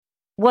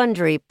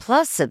Wondery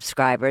Plus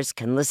subscribers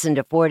can listen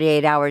to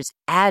 48 Hours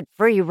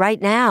ad-free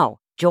right now.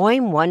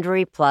 Join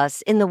Wondery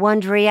Plus in the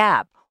Wondery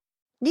app.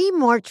 Need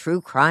more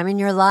true crime in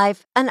your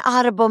life? An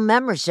Audible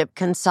membership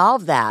can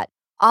solve that.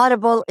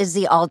 Audible is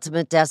the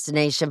ultimate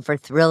destination for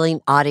thrilling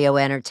audio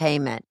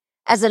entertainment.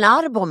 As an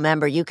Audible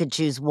member, you can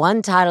choose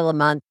one title a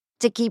month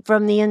to keep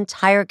from the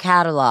entire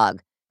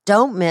catalog.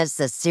 Don't miss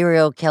The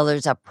Serial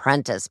Killer's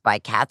Apprentice by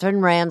Katherine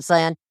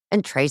Ramsland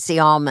and Tracy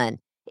Ullman.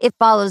 It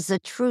follows the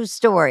true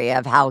story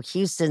of how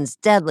Houston's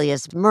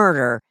deadliest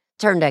murder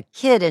turned a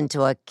kid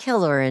into a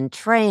killer in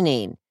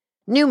training.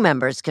 New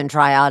members can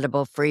try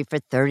Audible free for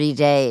 30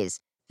 days.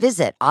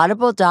 Visit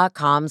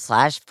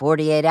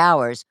audible.com/48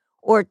 hours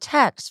or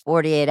text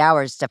 48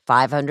 hours to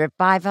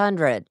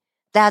 500-500.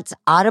 That's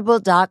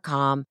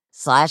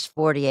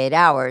audible.com/48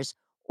 hours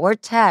or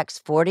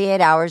text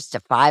 48 hours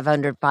to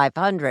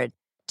 500-500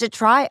 to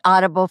try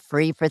Audible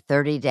free for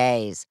 30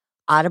 days.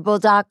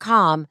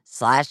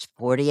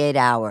 Audible.com/48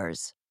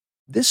 hours.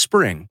 This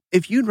spring,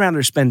 if you'd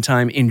rather spend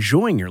time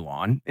enjoying your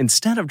lawn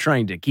instead of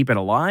trying to keep it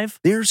alive,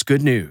 there's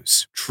good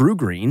news. True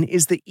Green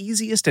is the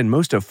easiest and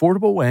most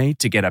affordable way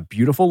to get a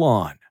beautiful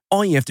lawn.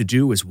 All you have to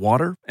do is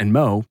water and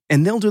mow,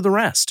 and they'll do the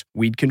rest.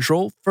 Weed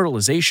control,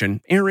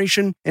 fertilization,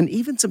 aeration, and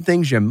even some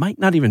things you might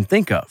not even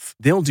think of.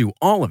 They'll do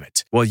all of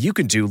it, while you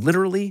can do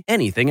literally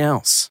anything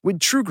else.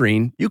 With True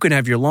Green, you can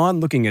have your lawn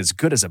looking as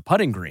good as a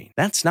putting green.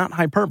 That's not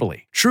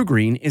hyperbole. True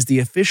Green is the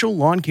official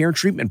lawn care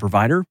treatment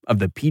provider of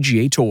the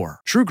PGA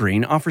Tour. True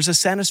Green offers a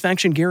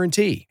satisfaction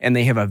guarantee, and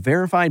they have a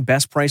verified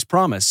best price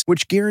promise,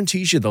 which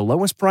guarantees you the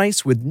lowest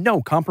price with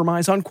no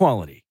compromise on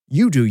quality.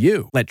 You do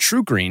you. Let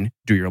True Green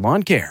do your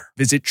lawn care.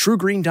 Visit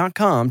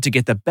TrueGreen.com to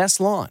get the best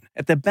lawn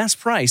at the best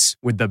price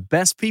with the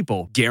best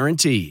people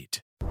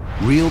guaranteed.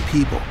 Real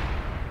people.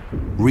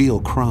 Real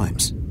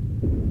crimes.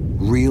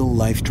 Real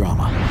life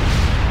drama.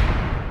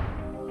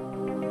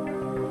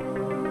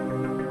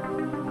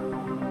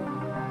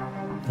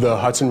 The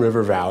Hudson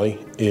River Valley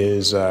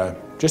is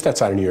just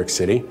outside of New York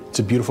City. It's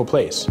a beautiful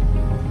place.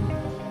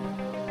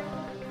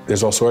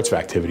 There's all sorts of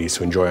activities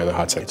to enjoy on the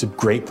Hudson. It's a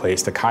great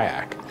place to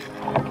kayak.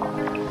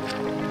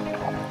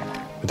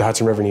 But the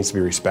Hudson River needs to be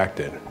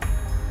respected.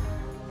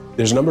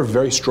 There's a number of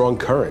very strong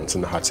currents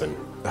in the Hudson.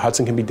 The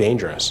Hudson can be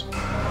dangerous.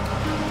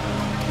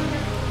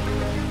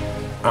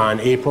 On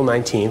April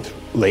 19th,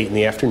 late in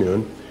the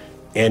afternoon,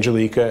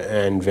 Angelica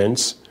and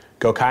Vince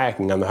go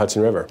kayaking on the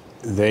Hudson River.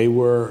 They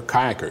were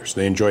kayakers.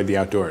 They enjoyed the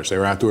outdoors. They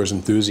were outdoors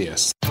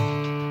enthusiasts.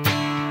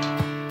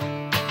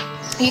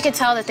 You could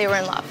tell that they were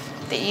in love.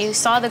 That you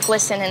saw the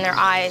glisten in their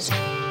eyes.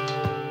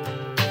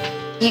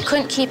 He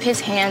couldn't keep his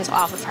hands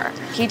off of her.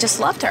 He just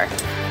loved her.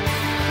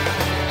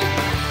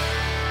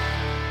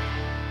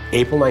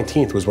 April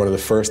 19th was one of the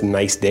first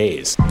nice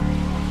days.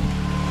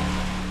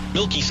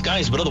 Milky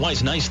skies, but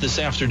otherwise nice this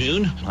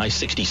afternoon. High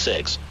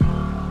 66.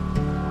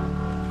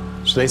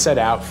 So they set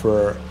out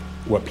for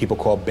what people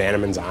call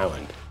Bannerman's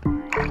Island.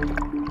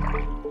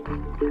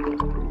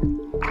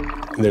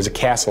 And there's a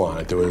castle on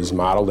it that was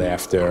modeled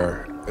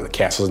after the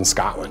castles in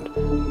Scotland.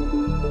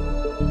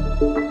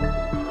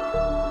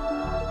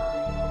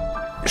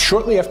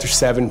 Shortly after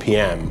 7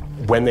 p.m.,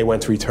 when they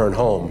went to return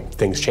home,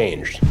 things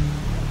changed.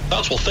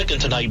 Clouds will thicken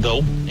tonight,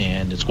 though,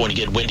 and it's going to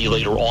get windy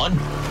later on.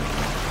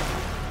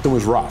 It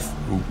was rough.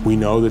 We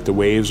know that the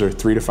waves are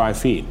 3 to 5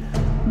 feet.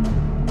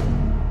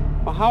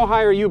 Well, how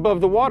high are you above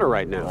the water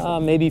right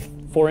now? Maybe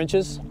 4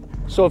 inches.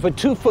 So if a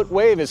 2-foot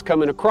wave is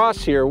coming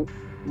across here,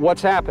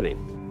 what's happening?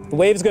 The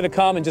wave's going to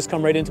come and just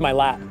come right into my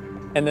lap,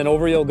 and then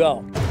over you'll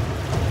go.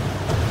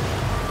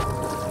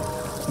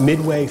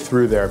 Midway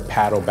through their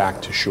paddle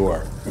back to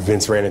shore,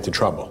 Vince ran into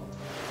trouble.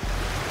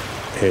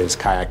 His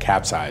kayak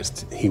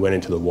capsized. He went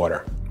into the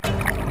water.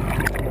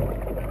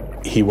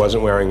 He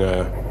wasn't wearing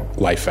a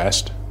life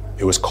vest.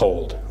 It was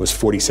cold. It was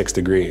 46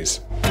 degrees.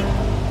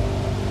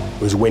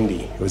 It was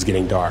windy. It was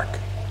getting dark.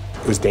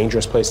 It was a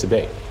dangerous place to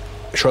be.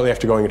 Shortly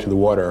after going into the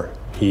water,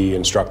 he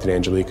instructed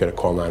Angelica to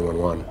call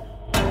 911. I'm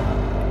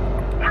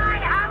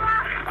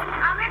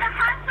in the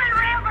Hudson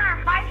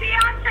River. My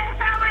fiance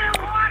fell in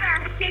the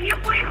water. Can you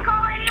please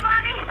call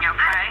anybody? Okay.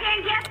 I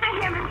can't get to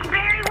him. It's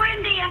very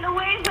windy and the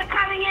waves are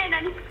coming in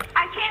and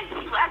I can't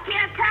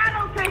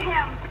paddle to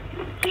him.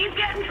 He's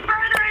getting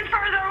further and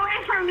further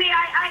away from me.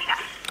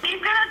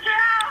 He's gonna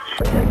drown.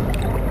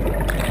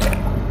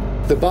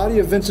 The body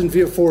of Vincent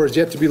Villafor is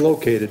yet to be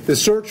located. The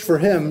search for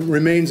him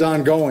remains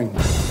ongoing.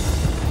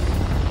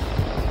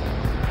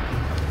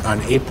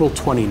 On April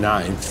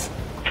 29th,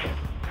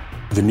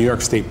 the New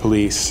York State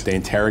Police, they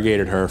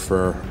interrogated her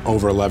for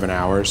over 11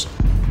 hours.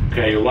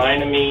 Okay, you're lying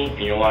to me and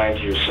you're lying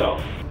to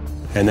yourself.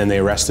 And then they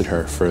arrested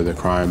her for the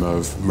crime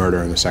of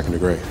murder in the second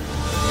degree.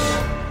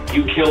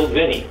 You killed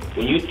Vinny.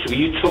 When you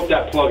took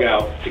that plug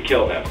out to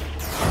kill him.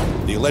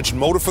 The alleged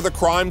motive for the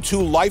crime,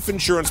 2 life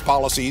insurance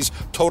policies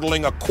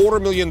totaling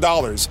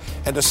 $250,000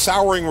 and a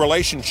souring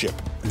relationship.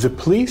 The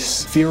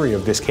police theory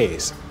of this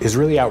case is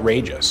really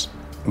outrageous.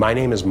 My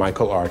name is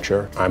Michael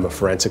Archer. I'm a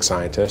forensic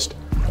scientist.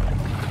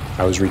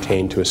 I was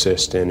retained to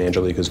assist in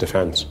Angelica's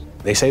defense.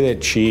 They say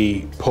that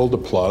she pulled the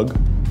plug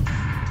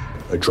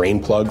a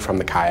drain plug from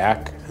the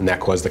kayak, and that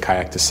caused the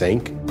kayak to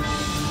sink.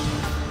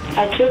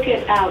 I took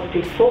it out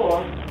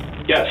before.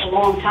 Yes. A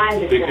long time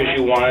before. Because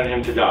you wanted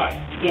him to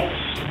die. Yes.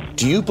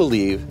 Do you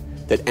believe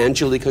that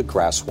Angelika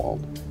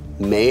Graswald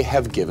may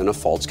have given a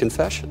false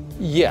confession?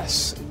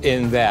 Yes,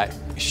 in that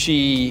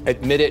she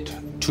admitted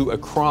to a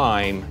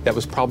crime that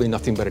was probably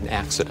nothing but an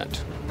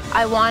accident.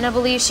 I want to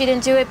believe she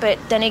didn't do it, but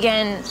then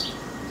again,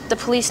 the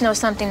police know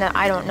something that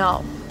I don't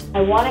know.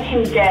 I wanted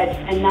him dead,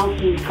 and now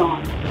he's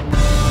gone.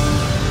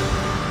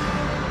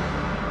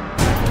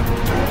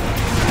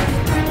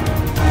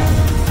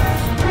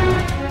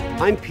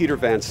 I'm Peter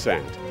Van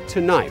Sant.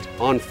 Tonight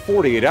on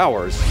 48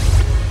 Hours,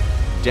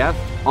 Death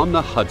on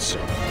the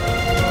Hudson.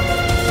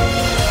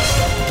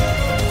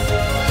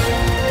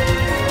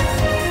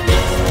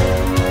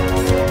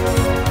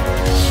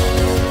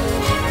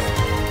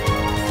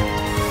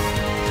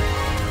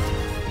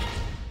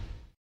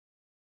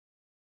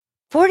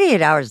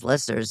 "48 Hours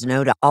listeners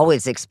know to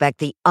always expect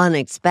the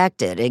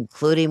unexpected,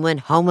 including when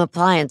home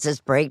appliances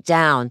break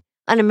down.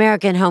 An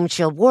American Home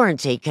Shield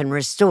warranty can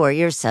restore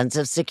your sense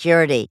of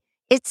security.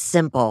 It's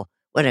simple.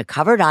 When a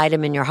covered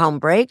item in your home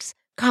breaks,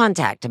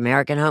 contact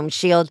American Home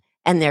Shield,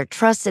 and their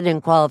trusted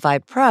and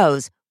qualified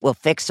pros will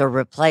fix or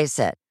replace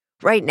it.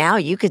 Right now,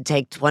 you could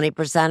take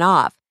 20%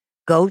 off.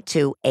 Go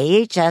to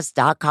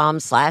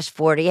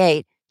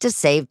ahs.com/48 to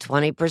save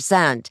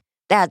 20%.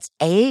 That's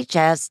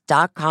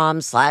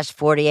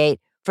ahs.com/48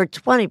 for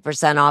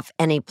 20% off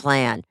any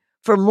plan.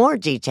 For more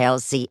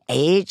details, see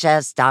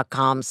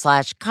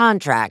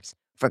ahs.com/contracts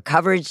for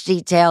coverage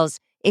details,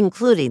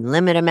 including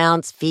limit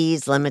amounts,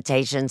 fees,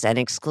 limitations, and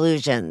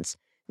exclusions.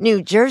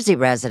 New Jersey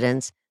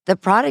residents, the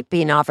product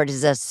being offered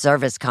is a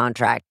service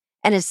contract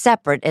and is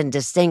separate and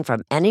distinct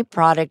from any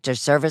product or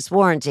service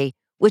warranty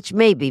which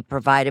may be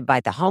provided by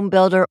the home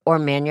builder or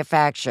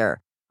manufacturer.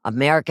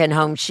 American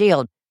Home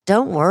Shield.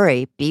 Don't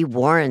worry, be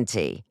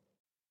warranty.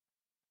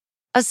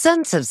 A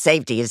sense of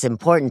safety is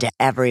important to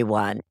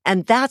everyone,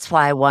 and that's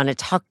why I want to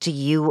talk to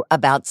you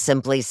about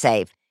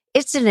SimpliSafe.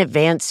 It's an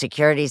advanced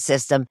security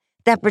system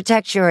that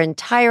protects your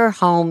entire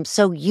home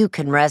so you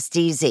can rest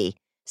easy.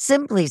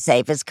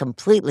 SimpliSafe is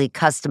completely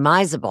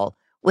customizable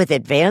with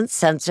advanced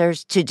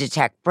sensors to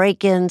detect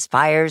break-ins,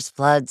 fires,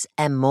 floods,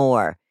 and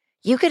more.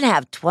 You can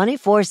have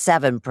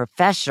 24/7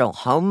 professional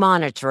home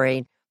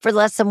monitoring for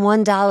less than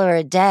 $1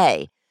 a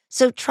day.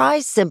 So try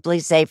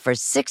SimpliSafe for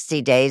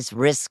 60 days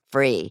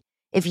risk-free.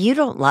 If you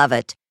don't love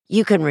it,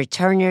 you can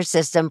return your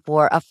system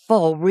for a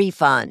full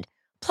refund.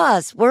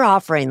 Plus, we're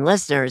offering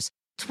listeners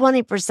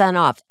 20%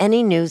 off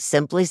any new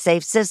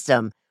SimpliSafe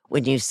system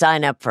when you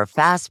sign up for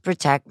Fast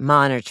Protect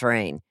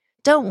monitoring.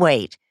 Don't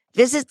wait.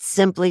 Visit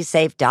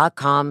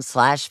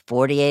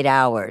SimpliSafe.com/48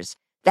 hours.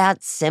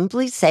 That's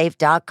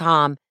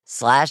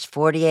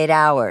SimpliSafe.com/48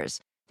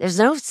 hours. There's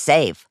no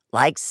safe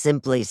like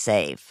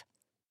SimpliSafe.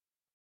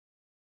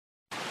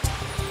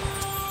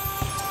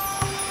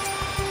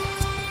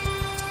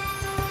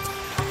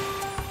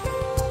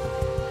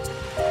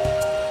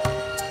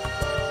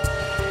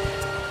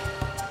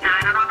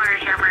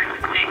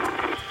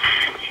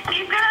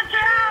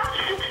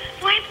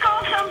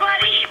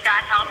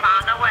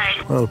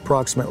 Well,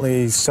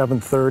 approximately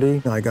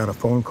 7:30, I got a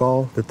phone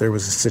call that there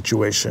was a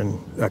situation,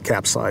 a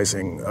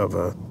capsizing of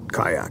a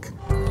kayak.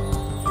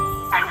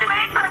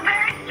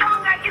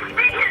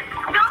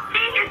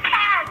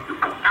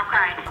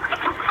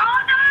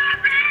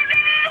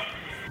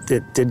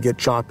 It did get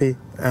choppy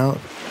out,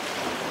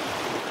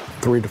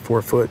 3 to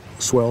 4 foot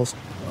swells.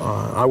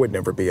 I would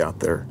never be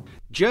out there.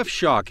 Jeff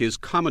Schock is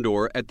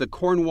Commodore at the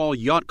Cornwall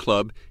Yacht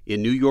Club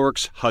in New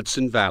York's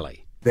Hudson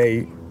Valley.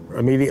 They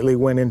immediately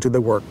went into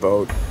the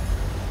workboat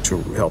to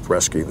help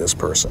rescue this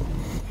person.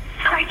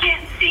 I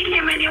can't see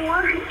him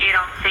anymore. You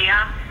don't see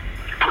him?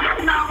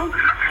 No.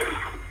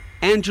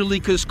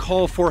 Angelika's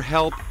call for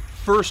help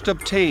first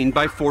obtained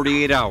by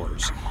 48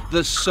 Hours.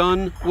 The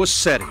sun was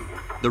setting,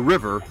 the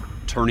river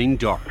turning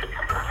dark.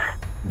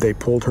 They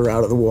pulled her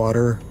out of the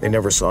water. They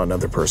never saw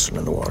another person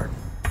in the water.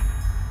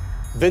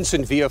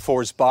 Vincent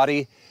Villafor's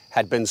body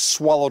had been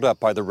swallowed up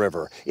by the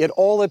river. It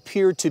all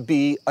appeared to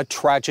be a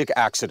tragic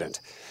accident.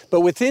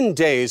 But within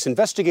days,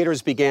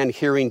 investigators began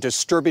hearing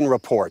disturbing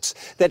reports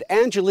that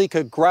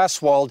Angelika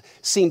Graswald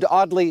seemed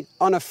oddly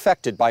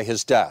unaffected by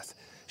his death.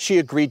 She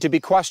agreed to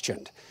be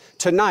questioned.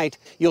 Tonight,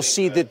 you'll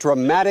see the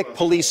dramatic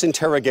police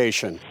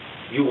interrogation.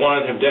 You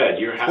wanted him dead.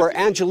 Where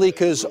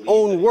Angelika's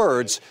own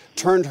words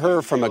turned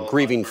her from a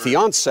grieving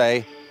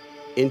fiancé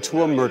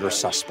into a murder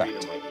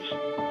suspect.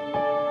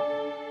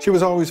 She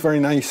was always very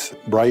nice,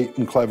 bright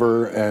and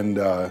clever and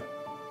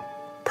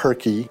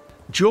perky.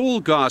 Joel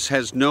Goss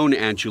has known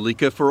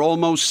Angelika for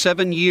almost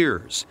 7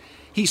 years.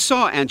 He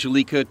saw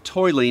Angelika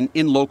toiling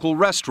in local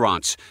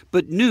restaurants,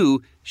 but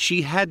knew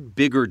she had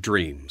bigger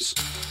dreams.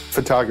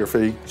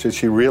 Photography,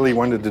 she really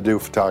wanted to do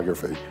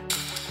photography.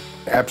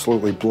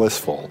 Absolutely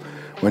blissful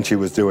when she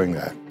was doing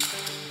that.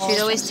 She'd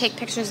always take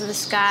pictures of the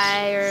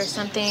sky or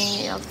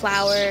something,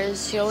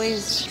 flowers. She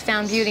always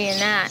found beauty in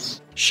that.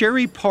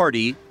 Sherry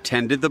Party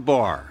tended the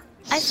bar.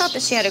 I felt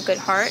that she had a good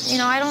heart.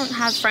 I don't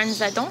have friends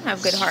that don't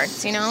have good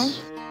hearts,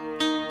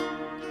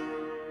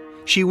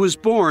 She was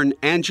born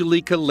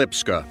Angelika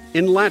Lipska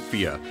in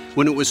Latvia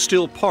when it was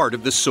still part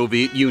of the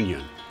Soviet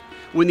Union.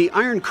 When the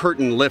Iron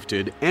Curtain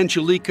lifted,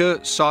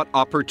 Angelika sought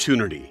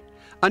opportunity,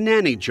 a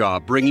nanny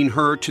job bringing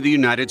her to the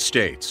United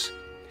States.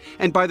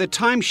 And by the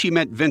time she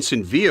met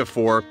Vincent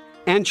Viafor,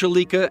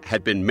 Angelika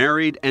had been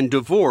married and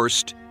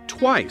divorced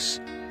twice.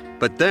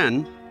 But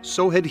then,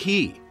 so had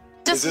he.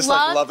 Just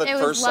love, like love at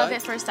first sight? Love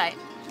at first sight.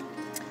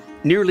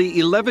 Nearly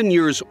 11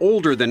 years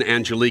older than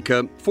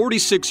Angelika,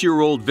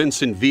 46-year-old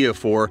Vincent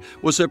Viafor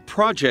was a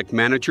project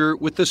manager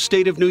with the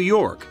state of New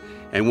York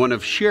and one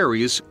of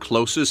Sherry's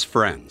closest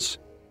friends.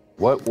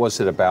 What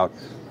was it about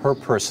her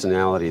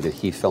personality that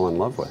he fell in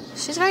love with?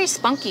 She's very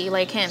spunky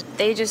like him.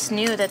 They just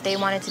knew that they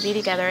wanted to be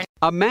together.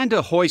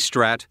 Amanda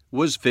Hoystrat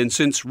was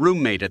Vincent's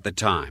roommate at the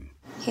time.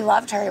 He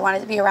loved her. He wanted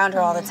to be around her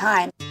all the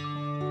time.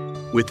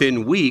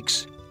 Within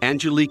weeks,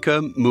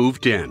 Angelika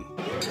moved in.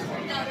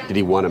 Did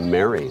he want to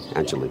marry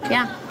Angelika?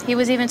 Yeah, he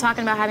was even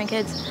talking about having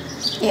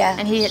kids. Yeah.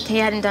 And he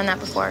hadn't done that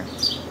before.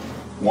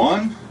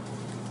 1,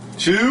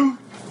 2,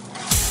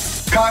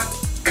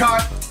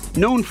 cut.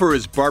 Known for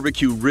his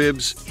barbecue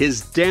ribs,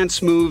 his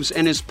dance moves,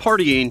 and his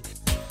partying,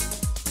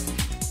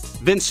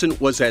 Vincent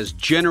was as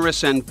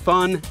generous and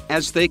fun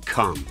as they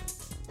come.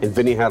 And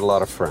Vinny had a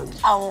lot of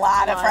friends. A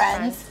lot of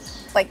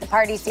friends. Like the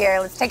party's here,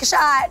 let's take a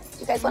shot.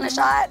 You guys want a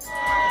shot?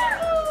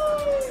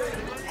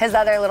 His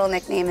other little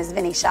nickname is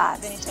Vinny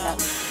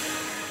Shots.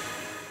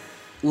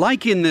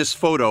 Like in this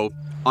photo,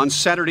 on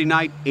Saturday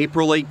night,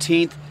 April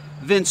 18th,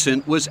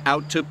 Vincent was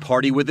out to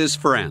party with his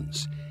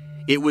friends.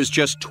 It was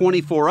just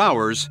 24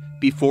 hours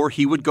before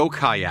he would go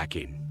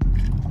kayaking.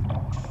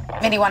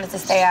 Vinny wanted to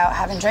stay out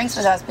having drinks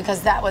with us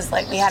because that was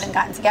like we hadn't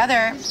gotten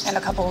together in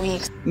a couple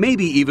weeks.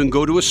 Maybe even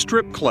go to a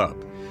strip club.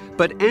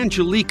 But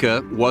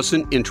Angelika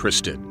wasn't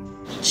interested.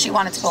 She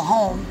wanted to go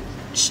home.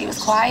 She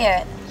was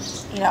quiet.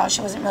 You know,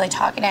 she wasn't really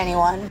talking to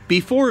anyone.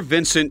 Before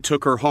Vincent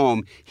took her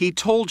home, he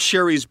told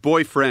Sherry's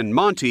boyfriend,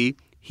 Monty,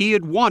 he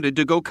had wanted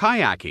to go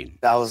kayaking.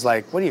 I was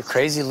like, what are you,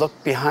 crazy? Look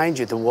behind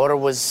you. The water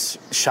was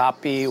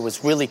choppy. It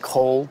was really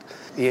cold.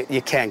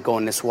 You can't go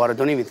in this water.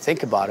 Don't even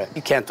think about it.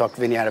 You can't talk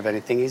Vinny out of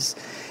anything. He's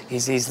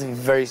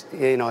very,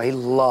 he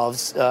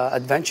loves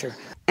adventure.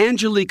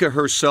 Angelika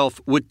herself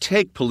would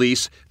take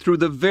police through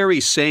the very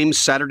same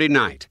Saturday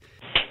night.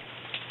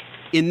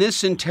 In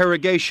this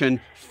interrogation,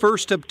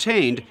 first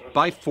obtained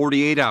by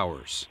 48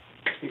 hours.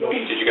 Did you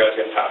guys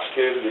get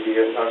intoxicated? Did you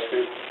get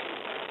intoxicated?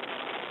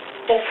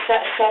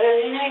 That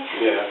Saturday night?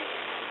 Yeah.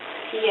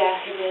 Yeah,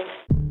 he did.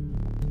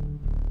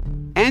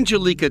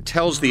 Angelika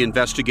tells the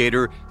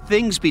investigator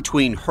things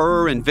between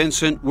her and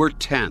Vincent were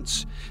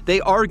tense.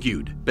 They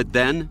argued, but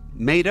then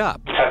made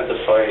up. How did the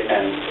fight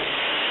end?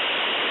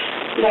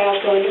 When I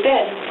was going to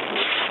bed,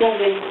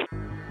 snuggling.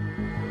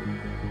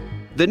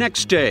 The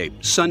next day,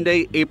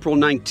 Sunday, April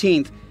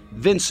 19th,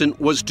 Vincent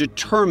was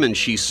determined,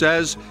 she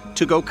says,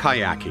 to go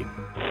kayaking.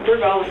 We're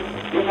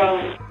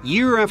going.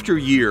 Year after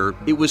year,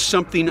 it was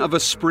something of a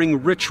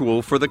spring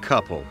ritual for the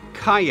couple,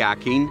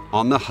 kayaking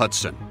on the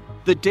Hudson.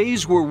 The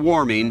days were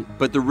warming,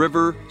 but the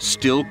river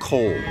still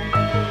cold.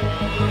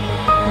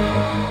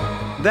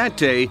 That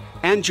day,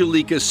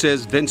 Angelika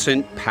says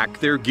Vincent packed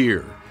their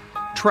gear.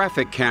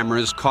 Traffic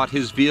cameras caught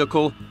his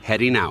vehicle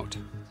heading out.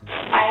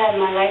 I had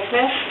my life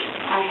vest.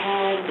 I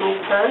had my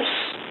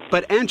purse.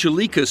 But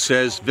Angelika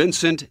says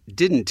Vincent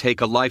didn't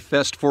take a life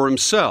vest for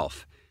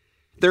himself.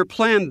 Their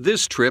plan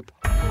this trip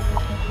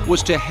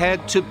was to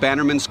head to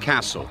Bannerman's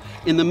Castle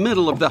in the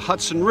middle of the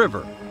Hudson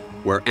River,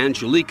 where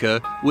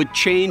Angelika would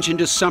change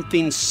into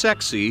something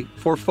sexy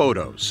for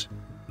photos.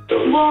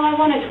 Well, I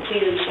wanted to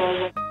please him,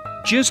 so...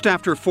 Just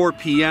after 4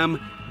 p.m.,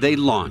 they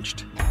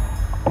launched,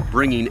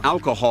 bringing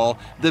alcohol,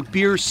 the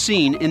beer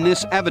seen in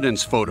this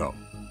evidence photo.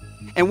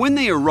 And when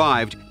they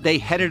arrived, they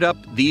headed up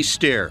these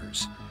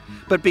stairs.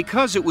 But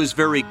because it was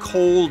very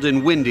cold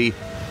and windy,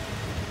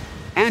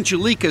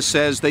 Angelika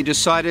says they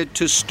decided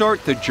to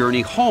start the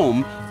journey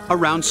home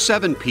around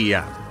 7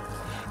 p.m.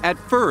 At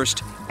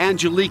first,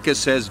 Angelika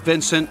says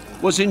Vincent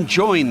was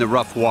enjoying the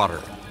rough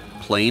water,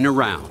 playing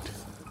around.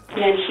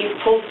 And then he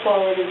pulled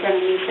forward in front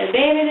of me and said,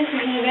 "Baby, this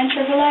is an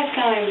adventure of a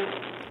lifetime."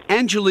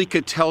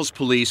 Angelika tells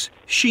police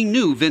she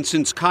knew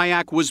Vincent's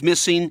kayak was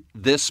missing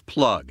this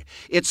plug.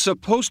 It's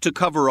supposed to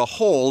cover a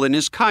hole in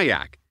his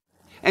kayak.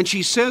 And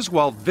she says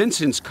while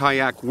Vincent's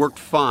kayak worked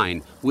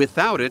fine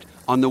without it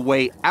on the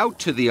way out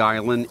to the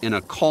island in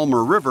a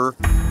calmer river,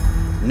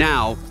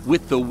 now,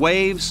 with the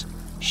waves,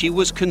 she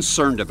was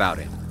concerned about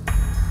him.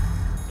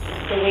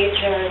 The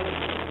waves are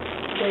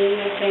doing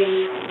their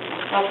thing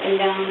up and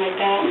down like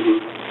that,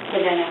 but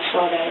then I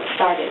saw that it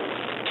started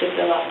to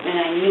fill up, and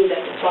I knew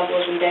that the plug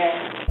wasn't there.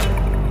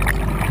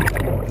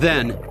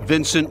 Then,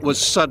 Vincent was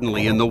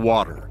suddenly in the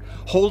water,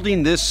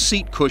 holding this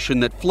seat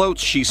cushion that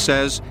floats, she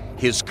says,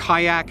 his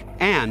kayak,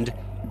 and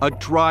a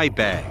dry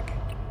bag.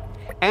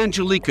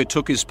 Angelika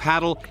took his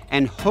paddle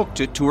and hooked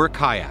it to her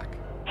kayak.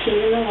 He's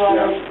in the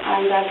water,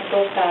 I got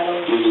both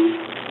paddles,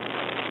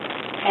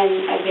 and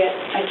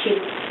I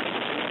keep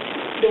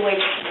the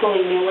waves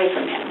pulling me away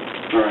from him,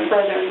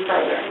 further and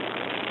further.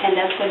 And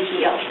that's when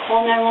he yells,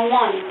 "Call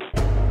 911."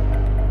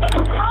 I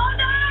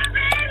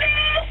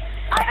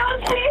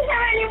don't see him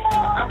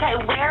anymore. Okay,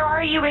 where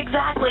are you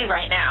exactly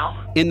right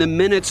now? In the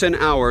minutes and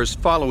hours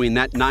following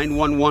that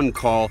 911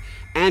 call,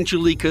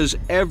 Angelica's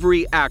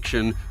every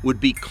action would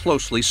be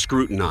closely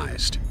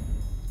scrutinized.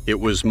 It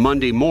was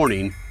Monday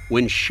morning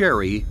when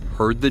Sherry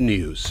heard the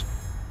news.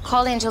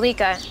 Called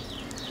Angelica.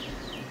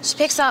 She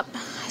picks up.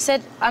 I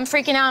said, I'm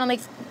freaking out. I'm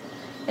like,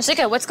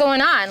 Angelica, what's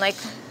going on? Like,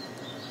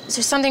 is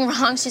there something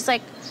wrong? She's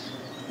like,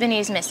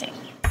 Vinny's missing.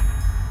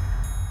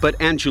 But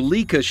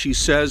Angelica, she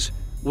says,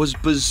 was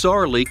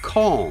bizarrely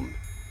calm.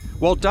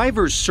 While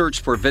divers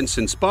searched for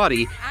Vincent's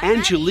body,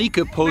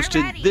 Angelica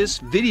posted this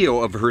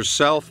video of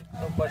herself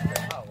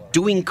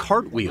doing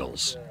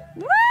cartwheels.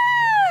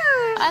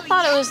 I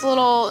thought it was a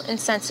little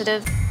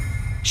insensitive.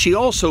 She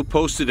also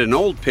posted an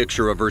old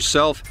picture of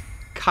herself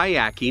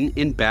kayaking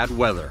in bad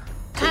weather.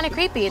 Kind of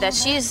creepy that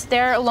she's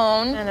there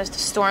alone on a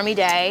stormy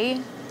day.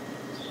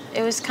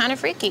 It was kind of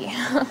freaky.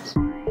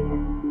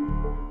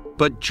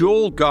 But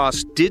Joel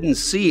Goss didn't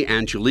see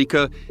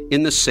Angelica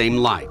in the same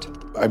light.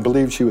 I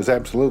believe she was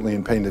absolutely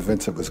in pain that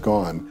Vincent was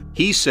gone.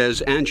 He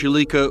says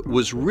Angelica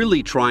was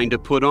really trying to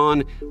put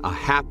on a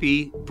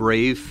happy,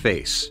 brave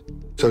face.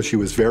 So she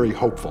was very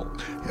hopeful.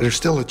 There's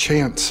still a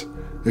chance.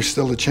 There's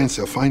still a chance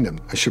they'll find him.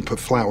 I should put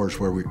flowers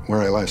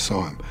where I last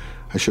saw him.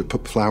 I should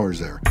put flowers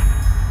there.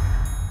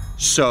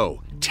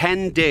 So,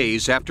 10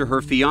 days after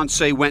her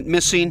fiancé went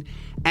missing,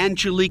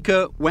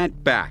 Angelica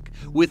went back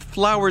with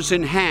flowers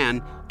in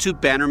hand to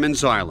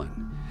Bannerman's Island.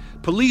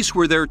 Police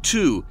were there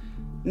too,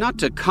 not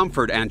to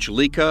comfort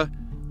Angelica,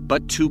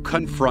 but to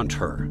confront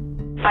her.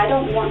 I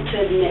don't want to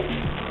admit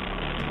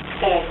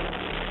that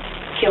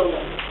I killed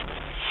him.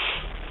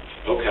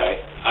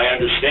 Okay, I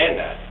understand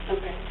that.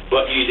 Okay.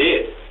 But you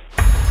did.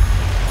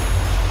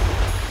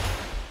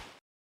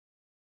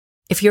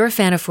 If you're a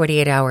fan of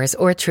 48 Hours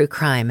or true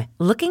crime,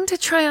 looking to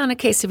try on a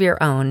case of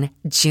your own,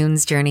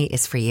 June's Journey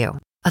is for you.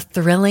 A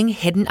thrilling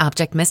hidden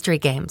object mystery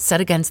game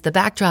set against the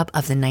backdrop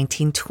of the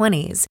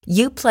 1920s.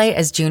 You play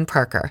as June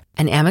Parker,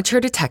 an amateur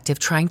detective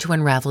trying to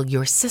unravel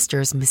your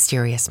sister's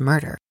mysterious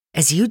murder.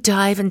 As you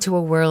dive into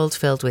a world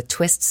filled with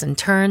twists and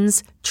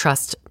turns,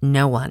 trust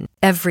no one.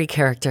 Every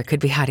character could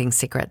be hiding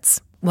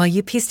secrets. While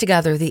you piece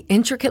together the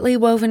intricately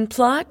woven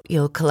plot,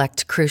 you'll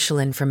collect crucial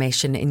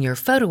information in your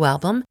photo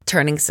album,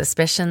 turning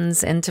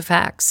suspicions into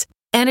facts.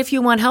 And if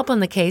you want help on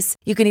the case,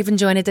 you can even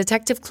join a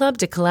detective club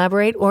to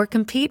collaborate or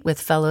compete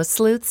with fellow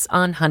sleuths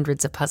on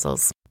hundreds of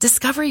puzzles.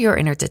 Discover your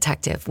inner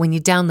detective when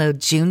you download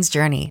June's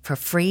Journey for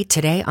free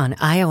today on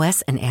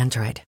iOS and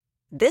Android.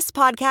 This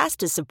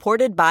podcast is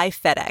supported by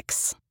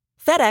FedEx.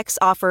 FedEx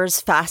offers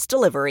fast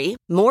delivery,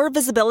 more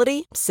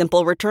visibility,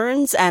 simple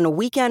returns, and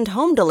weekend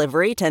home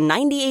delivery to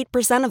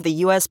 98% of the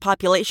U.S.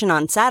 population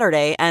on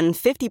Saturday and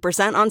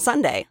 50% on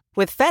Sunday.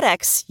 With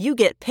FedEx, you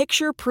get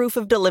picture proof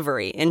of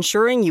delivery,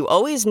 ensuring you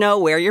always know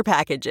where your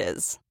package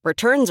is.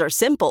 Returns are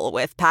simple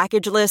with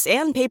packageless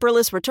and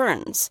paperless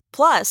returns.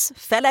 Plus,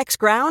 FedEx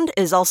Ground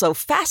is also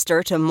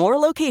faster to more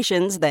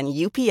locations than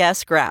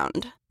UPS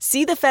Ground.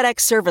 See the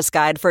FedEx service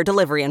guide for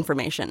delivery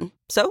information.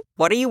 So,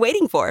 what are you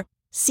waiting for?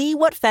 See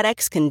what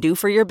FedEx can do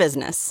for your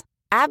business.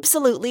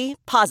 Absolutely,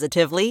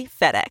 positively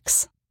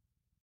FedEx.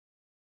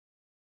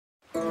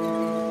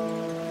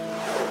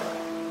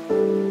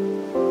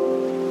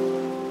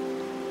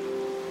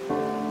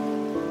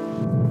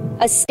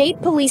 A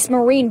state police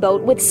marine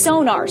boat with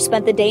sonar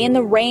spent the day in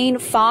the rain,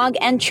 fog,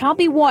 and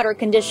choppy water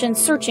conditions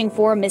searching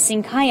for a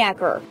missing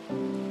kayaker.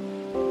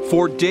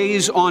 For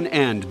days on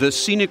end, the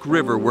scenic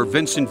river where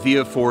Vincent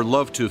Villafor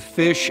loved to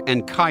fish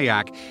and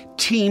kayak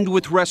teemed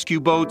with rescue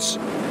boats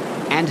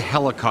and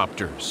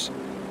helicopters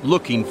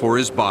looking for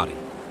his body.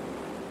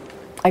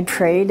 I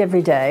prayed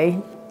every day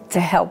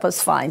to help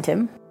us find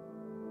him,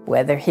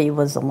 whether he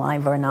was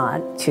alive or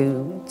not,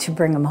 to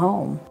bring him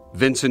home.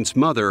 Vincent's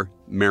mother,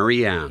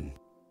 Mary Ann.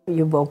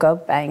 You woke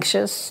up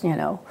anxious,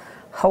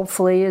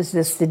 hopefully is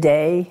this the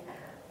day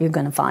you're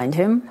going to find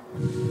him?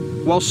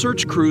 While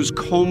search crews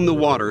combed the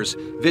waters,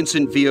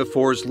 Vincent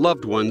Villafor's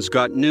loved ones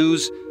got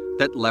news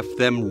that left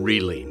them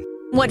reeling.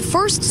 What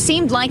first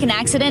seemed like an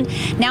accident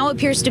now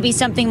appears to be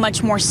something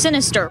much more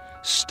sinister.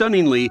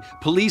 Stunningly,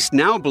 police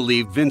now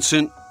believe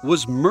Vincent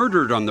was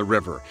murdered on the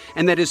river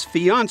and that his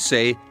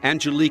fiancée,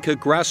 Angelica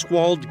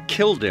Graswald,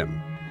 killed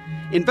him.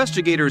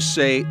 Investigators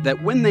say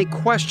that when they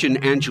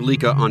questioned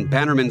Angelica on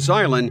Bannerman's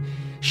Island,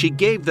 she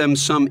gave them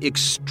some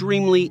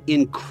extremely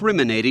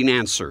incriminating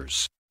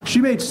answers. She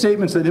made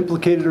statements that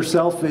implicated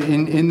herself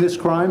in this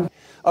crime.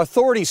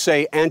 Authorities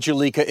say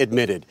Angelica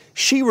admitted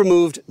she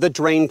removed the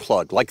drain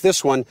plug, like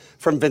this one,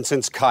 from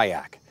Vincent's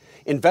kayak.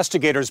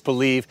 Investigators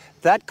believe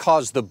that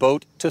caused the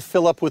boat to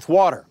fill up with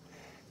water.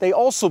 They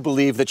also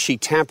believe that she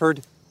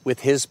tampered with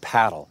his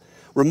paddle,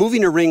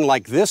 removing a ring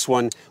like this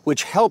one,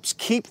 which helps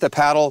keep the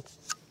paddle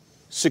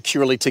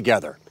securely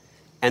together.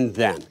 And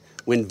then,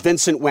 when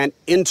Vincent went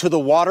into the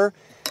water,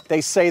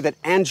 they say that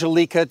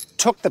Angelica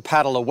took the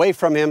paddle away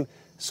from him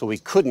so he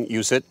couldn't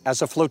use it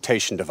as a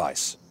flotation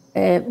device.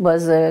 It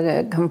was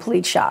a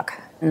complete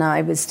shock. And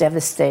I was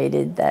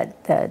devastated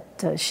that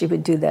she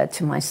would do that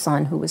to my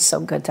son, who was so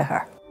good to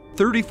her.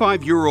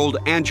 35-year-old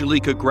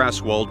Angelika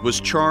Graswald was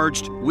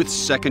charged with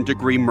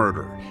second-degree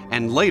murder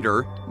and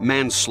later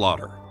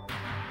manslaughter.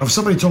 If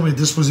somebody told me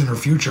this was in her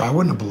future, I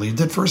wouldn't have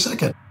believed it for a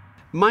second.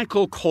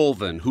 Michael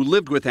Colvin, who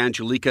lived with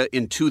Angelika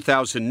in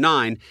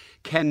 2009,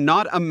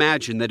 cannot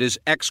imagine that his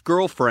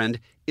ex-girlfriend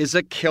is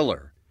a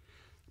killer.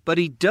 But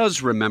he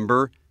does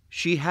remember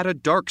she had a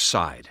dark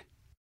side.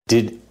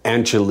 Did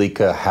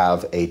Angelika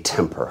have a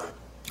temper?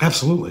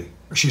 Absolutely.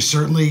 She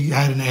certainly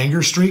had an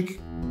anger streak.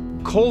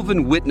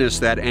 Colvin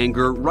witnessed that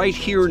anger right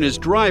here in his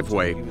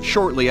driveway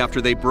shortly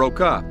after they broke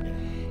up.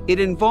 It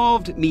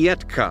involved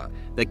Mietka,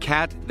 the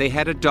cat they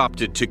had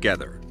adopted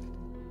together.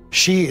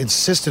 She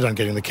insisted on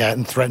getting the cat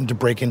and threatened to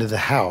break into the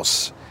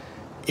house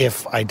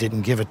if I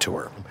didn't give it to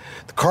her.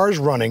 The car's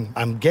running.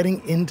 I'm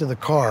getting into the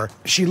car.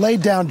 She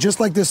laid down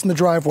just like this in the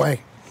driveway,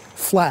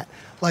 flat,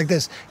 like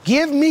this.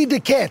 Give me the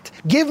cat.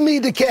 Give me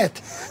the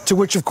cat. To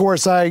which, of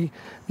course,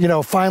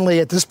 finally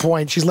at this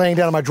point, she's laying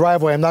down in my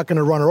driveway. I'm not going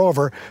to run her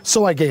over,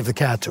 so I gave the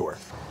cat to her.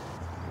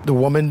 The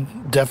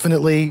woman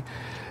definitely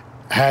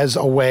has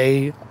a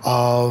way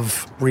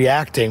of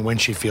reacting when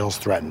she feels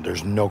threatened.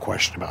 There's no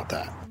question about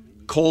that.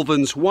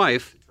 Colvin's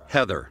wife,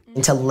 Heather.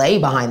 And to lay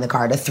behind the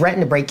car, to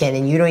threaten to break in,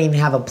 and you don't even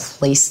have a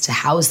place to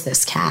house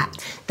this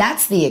cat.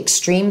 That's the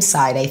extreme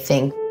side, I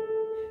think.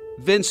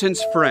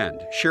 Vincent's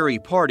friend, Sherry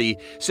Party,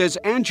 says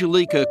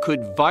Angelika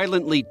could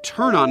violently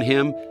turn on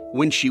him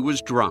when she was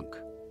drunk.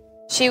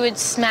 She would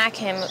smack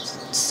him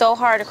so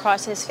hard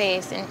across his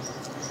face,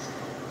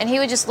 and he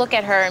would just look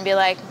at her and be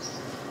like,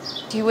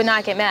 he would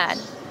not get mad.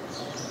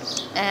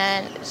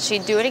 And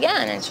she'd do it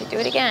again, and she'd do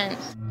it again.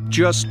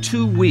 Just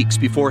 2 weeks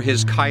before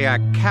his kayak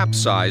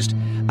capsized,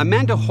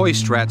 Amanda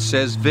Hoistrat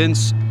says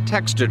Vince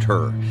texted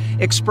her,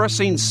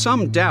 expressing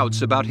some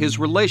doubts about his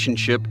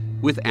relationship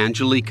with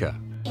Angelika.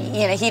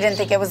 He didn't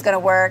think it was going to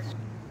work.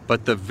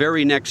 But the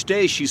very next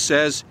day, she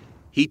says,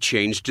 he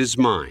changed his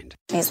mind.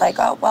 He's like,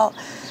 oh, well,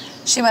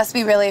 she must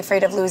be really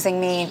afraid of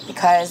losing me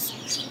because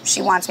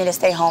she wants me to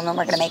stay home and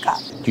we're going to make up.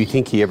 Do you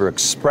think he ever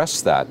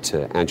expressed that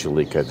to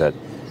Angelika, that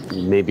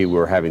maybe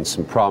we're having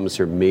some problems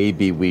here,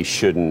 maybe we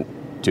shouldn't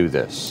do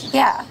this?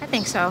 Yeah. I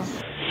think so.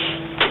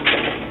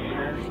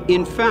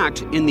 In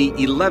fact, in the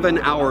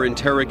 11-hour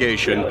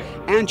interrogation,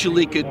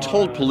 Angelika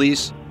told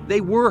police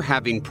they were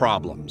having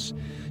problems.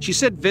 She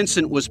said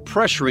Vincent was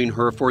pressuring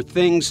her for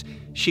things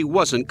she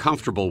wasn't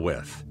comfortable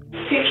with.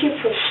 He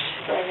pushed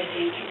for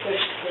everything. He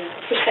pushed for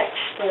sex,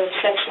 for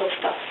sexual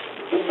stuff.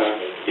 Okay.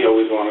 He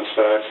always wanted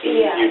sex.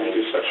 Yeah. You to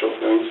do sexual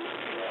things.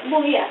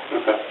 Well, yeah.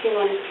 Okay. He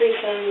wanted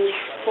threesomes,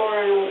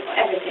 porn,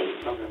 everything.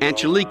 Okay.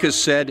 Angelika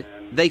said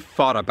they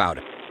fought about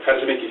it. How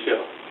does it make you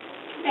feel?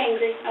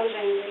 Angry. I was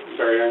angry.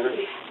 Very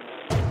angry? Yeah.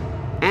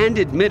 And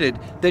admitted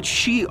that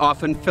she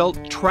often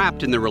felt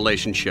trapped in the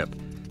relationship,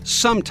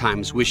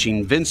 sometimes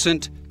wishing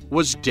Vincent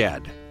was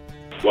dead.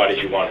 Why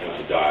did you want him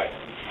to die?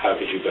 How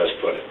could you best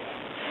put it?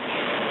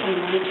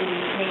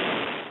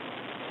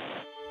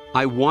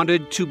 I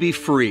wanted to be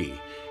free.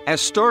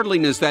 As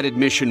startling as that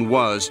admission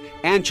was,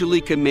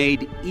 Angelika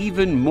made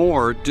even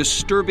more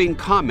disturbing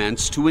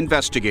comments to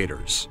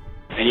investigators.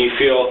 And you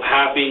feel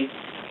happy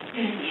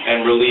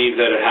and relieved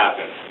that it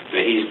happened,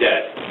 that he's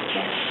dead?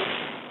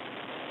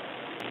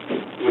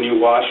 When you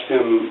watched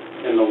him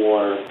in the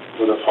water,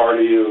 was a part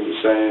of you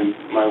saying,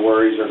 my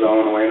worries are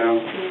going away now,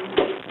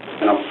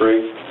 and I'm free?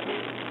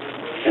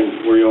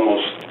 And were you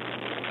almost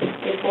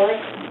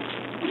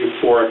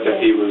euphoric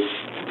that he was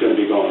going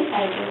to be gone?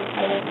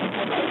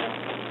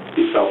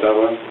 You felt that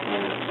way?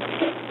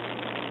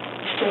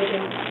 Still do.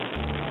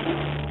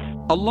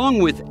 Along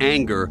with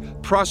anger,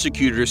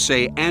 prosecutors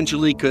say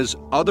Angelika's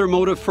other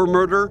motive for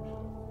murder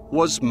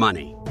was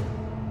money.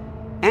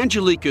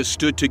 Angelika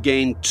stood to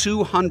gain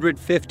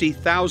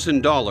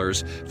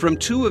 $250,000 from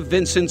 2 of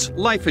Vincent's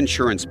life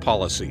insurance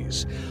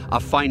policies, a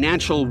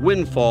financial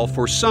windfall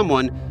for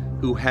someone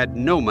who had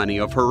no money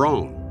of her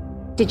own.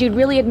 Did you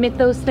really admit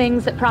those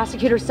things that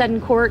prosecutors said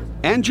in court?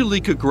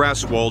 Angelika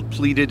Graswald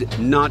pleaded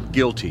not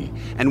guilty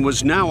and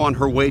was now on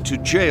her way to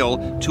jail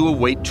to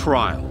await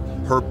trial.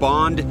 Her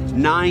bond,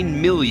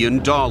 $9 million.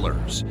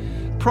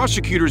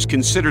 Prosecutors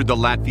considered the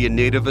Latvian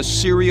native a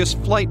serious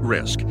flight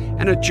risk,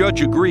 and a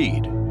judge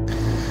agreed.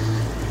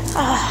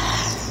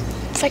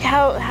 It's like,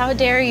 how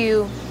dare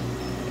you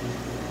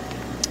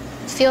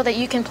feel that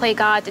you can play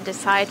God to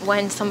decide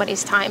when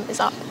somebody's time is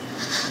up?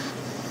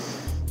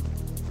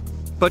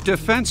 But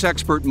defense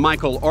expert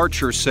Michael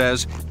Archer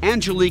says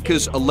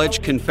Angelika's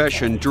alleged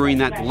confession during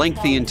that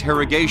lengthy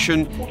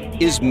interrogation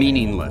is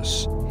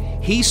meaningless.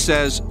 He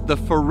says the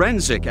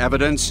forensic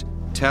evidence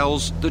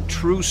tells the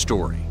true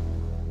story.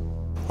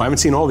 I haven't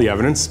seen all the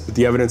evidence, but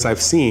the evidence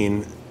I've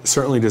seen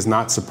certainly does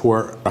not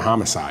support a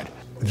homicide.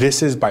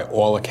 This is, by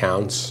all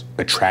accounts,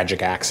 a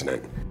tragic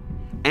accident.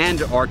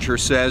 And Archer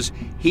says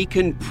he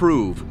can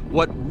prove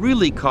what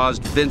really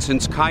caused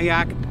Vincent's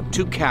kayak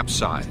to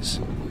capsize.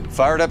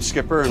 Fire it up,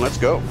 Skipper, and let's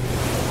go.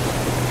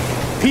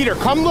 Peter,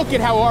 come look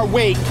at how our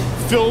wake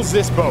fills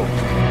this boat.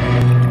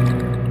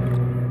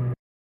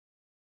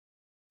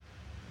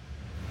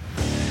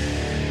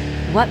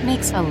 What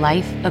makes a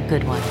life a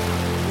good one?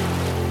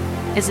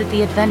 Is it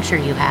the adventure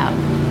you have?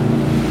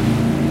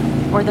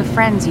 Or the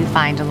friends you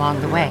find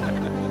along the way?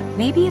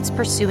 Maybe it's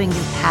pursuing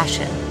your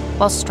passion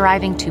while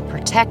striving to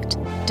protect,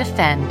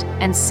 defend,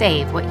 and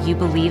save what you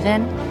believe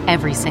in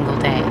every single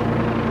day.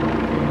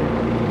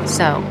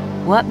 So,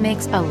 what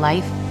makes a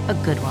life a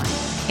good one?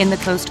 In the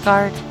Coast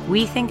Guard,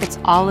 we think it's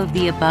all of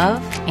the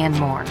above and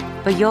more,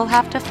 but you'll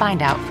have to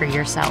find out for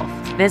yourself.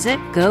 Visit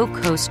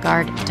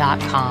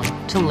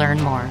gocoastguard.com to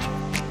learn more.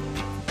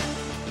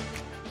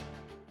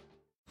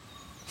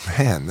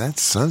 Man, that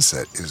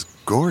sunset is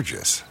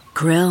gorgeous.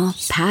 Grill,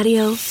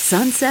 patio,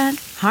 sunset.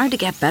 Hard to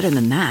get better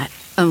than that.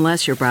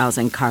 Unless you're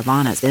browsing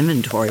Carvana's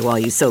inventory while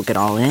you soak it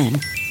all in.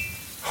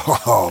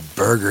 Oh,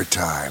 burger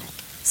time.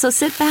 So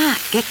sit back,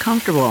 get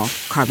comfortable.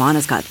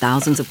 Carvana's got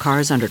thousands of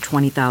cars under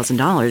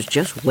 $20,000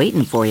 just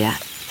waiting for you.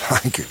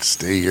 I could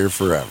stay here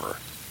forever.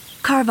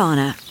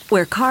 Carvana,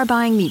 where car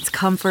buying meets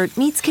comfort,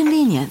 meets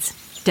convenience.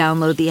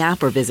 Download the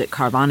app or visit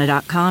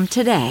Carvana.com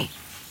today.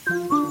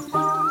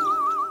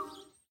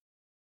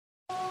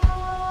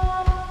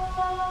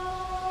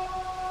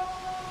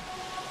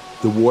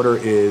 The water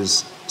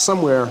is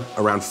somewhere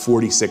around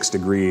 46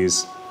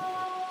 degrees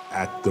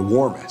at the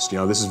warmest. You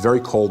know, this is very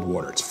cold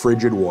water. It's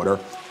frigid water.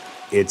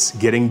 It's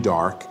getting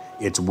dark.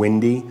 It's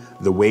windy.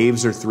 The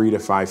waves are 3 to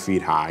 5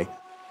 feet high.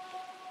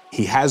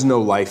 He has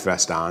no life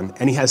vest on,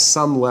 and he has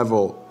some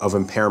level of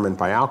impairment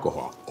by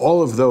alcohol.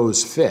 All of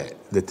those fit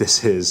that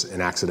this is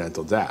an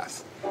accidental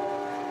death.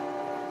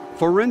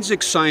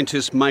 Forensic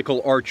scientist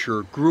Michael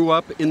Archer grew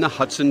up in the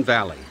Hudson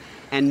Valley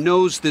and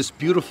knows this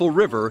beautiful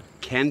river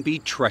can be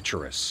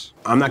treacherous.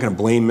 I'm not going to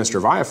blame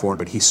Mr. Viafor,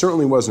 but he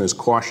certainly wasn't as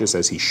cautious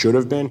as he should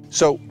have been.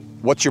 So,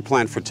 what's your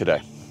plan for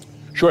today?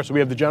 Sure, so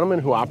we have the gentleman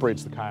who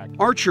operates the kayak.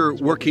 Archer,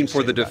 working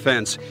for the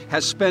defense,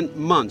 has spent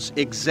months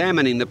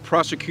examining the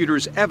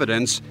prosecutor's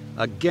evidence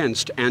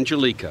against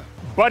Angelica.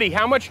 Buddy,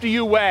 how much do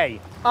you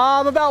weigh?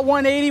 About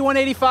 180,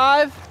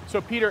 185.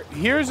 So, Peter,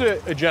 here's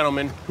a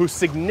gentleman who's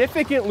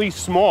significantly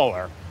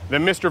smaller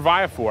than Mr.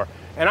 Viafor,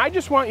 and I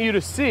just want you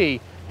to see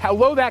how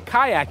low that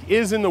kayak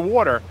is in the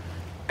water.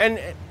 And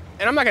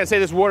I'm not going to say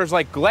this water's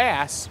like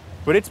glass,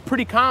 but it's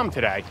pretty calm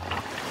today.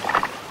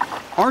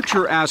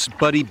 Archer asked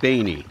Buddy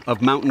Bainey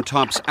of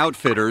Mountaintops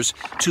Outfitters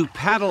to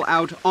paddle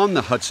out on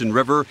the Hudson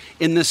River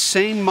in the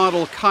same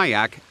model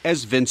kayak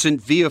as Vincent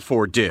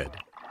Viafor did.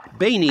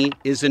 Bainey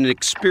is an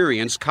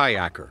experienced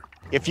kayaker.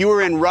 If you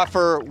were in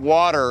rougher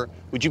water,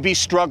 would you be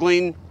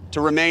struggling to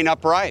remain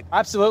upright?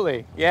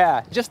 Absolutely,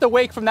 yeah. Just the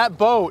wake from that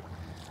boat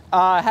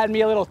had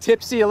me a little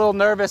tipsy, a little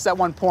nervous at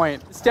one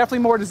point. It's definitely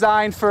more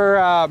designed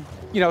for,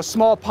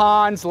 small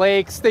ponds,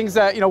 lakes, things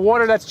that,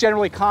 water that's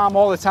generally calm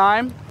all the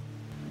time.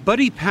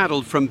 Buddy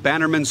paddled from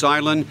Bannerman's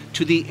Island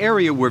to the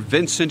area where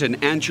Vincent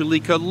and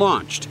Angelica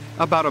launched,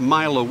 about a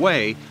mile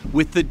away,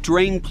 with the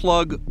drain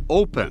plug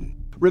open.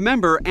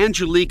 Remember,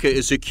 Angelica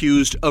is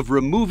accused of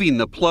removing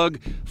the plug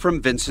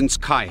from Vincent's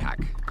kayak.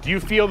 Do you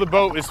feel the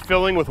boat is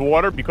filling with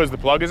water because the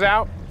plug is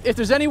out? If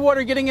there's any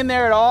water getting in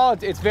there at all,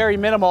 it's very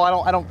minimal.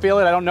 I don't feel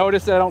it. I don't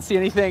notice it. I don't see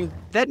anything.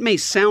 That may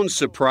sound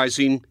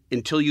surprising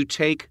until you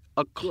take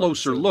a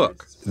closer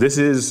look. This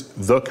is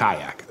the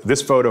kayak.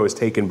 This photo is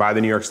taken by the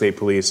New York State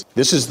Police.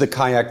 This is the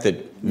kayak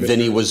that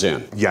Vinny was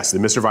in. Yes, that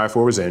Mr.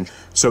 Viafor was in.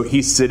 So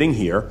he's sitting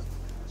here.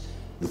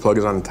 The plug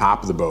is on the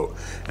top of the boat.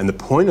 And the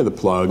point of the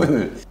plug... Wait a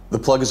minute. The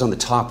plug is on the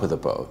top of the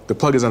boat? The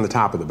plug is on the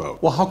top of the boat.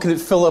 Well, how can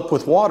it fill up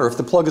with water if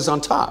the plug is on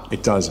top?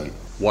 It doesn't.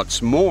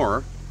 What's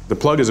more... The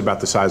plug is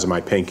about the size of my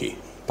pinky.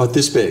 About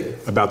this big?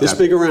 About this that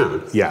big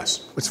around?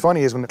 Yes. What's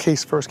funny is when the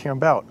case first came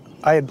about,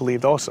 I had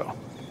believed also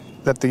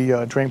that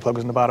the drain plug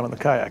was in the bottom of the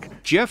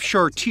kayak. Jeff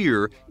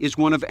Chartier is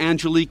one of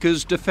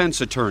Angelica's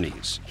defense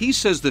attorneys. He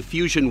says the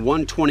Fusion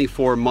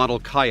 124 model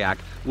kayak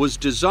was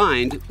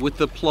designed with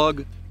the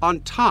plug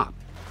on top.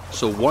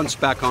 So once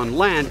back on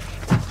land,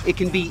 it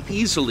can be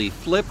easily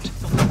flipped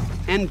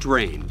and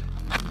drained.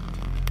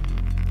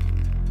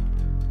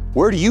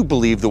 Where do you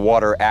believe the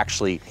water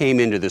actually came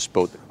into this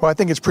boat? Well, I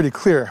think it's pretty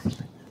clear.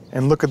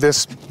 And look at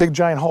this big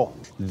giant hole.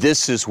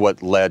 This is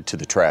what led to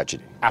the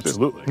tragedy.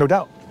 Absolutely. No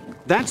doubt.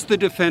 That's the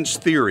defense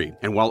theory,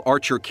 and while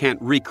Archer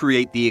can't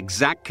recreate the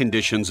exact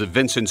conditions of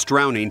Vincent's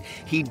drowning,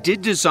 he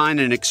did design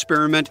an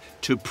experiment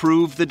to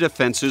prove the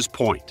defense's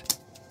point.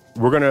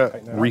 We're going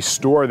to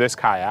restore this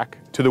kayak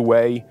to the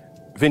way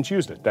Vince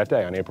used it that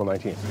day on April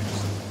 19th.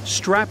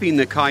 Strapping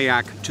the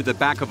kayak to the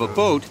back of a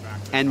boat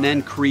and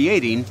then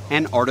creating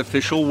an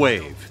artificial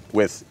wave.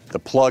 With the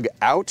plug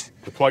out?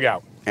 The plug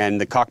out.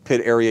 And the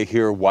cockpit area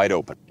here wide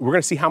open. We're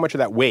going to see how much of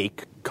that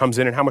wake comes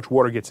in and how much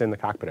water gets in the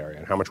cockpit area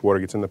and how much water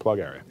gets in the plug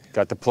area.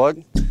 Got the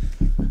plug?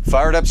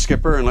 Fire it up,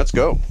 Skipper, and let's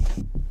go.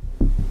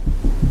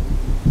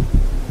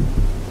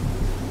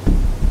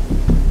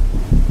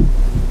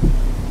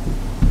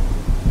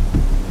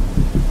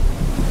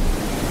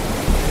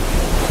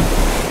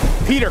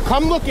 Peter,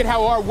 come look at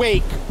how our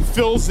wake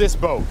fills this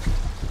boat.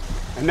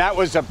 And that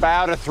was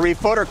about a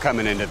 3-footer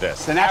coming into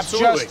this. And that's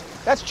Absolutely.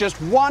 that's just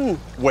one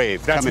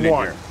wave coming in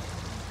here.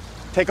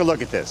 Take a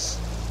look at this.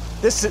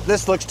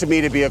 This looks to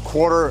me to be a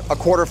quarter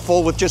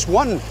full with just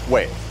one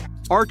wave.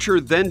 Archer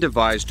then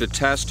devised a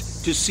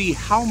test to see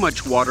how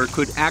much water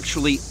could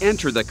actually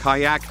enter the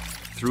kayak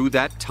through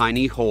that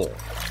tiny hole.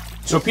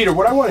 So, Peter,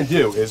 what I want to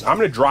do is I'm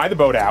going to dry the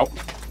boat out.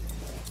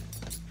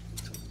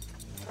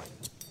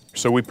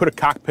 So we put a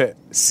cockpit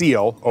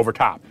seal over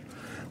top.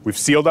 We've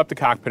sealed up the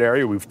cockpit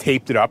area. We've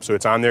taped it up so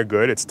it's on there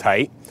good, it's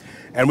tight.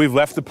 And we've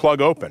left the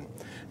plug open.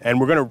 And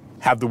we're going to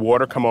have the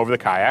water come over the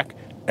kayak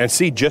and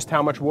see just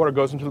how much water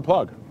goes into the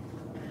plug.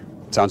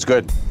 Sounds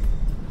good.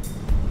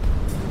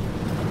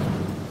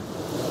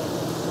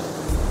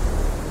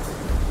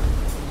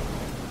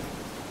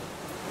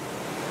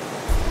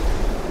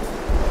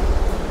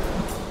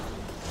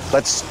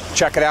 Let's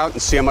check it out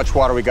and see how much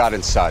water we got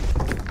inside.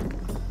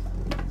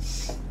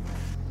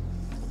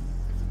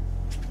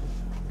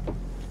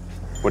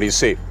 What do you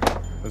see?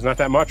 There's not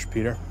that much,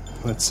 Peter.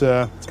 Let's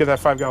get that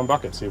 5-gallon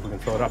bucket, see if we can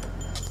fill it up.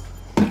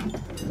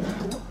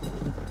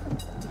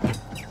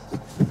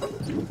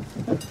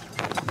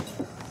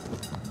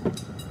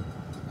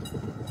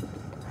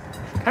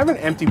 Have an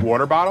empty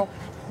water bottle?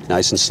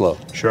 Nice and slow.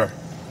 Sure.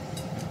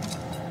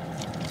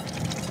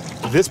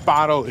 This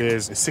bottle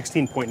is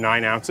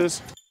 16.9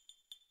 ounces.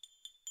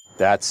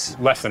 That's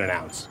less than an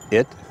ounce.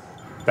 It?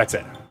 That's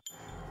it.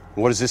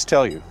 What does this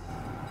tell you?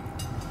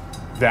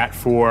 That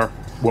for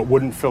what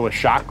wouldn't fill a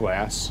shot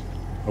glass,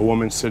 a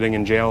woman sitting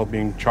in jail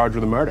being charged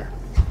with a murder.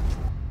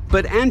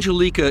 But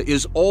Angelika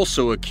is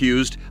also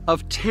accused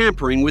of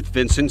tampering with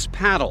Vincent's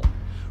paddle,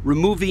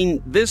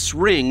 removing this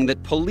ring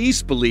that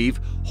police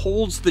believe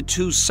holds the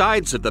two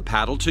sides of the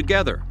paddle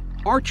together.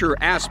 Archer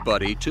asked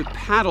Buddy to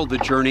paddle the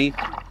journey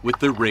with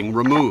the ring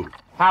removed.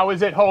 How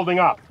is it holding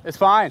up? It's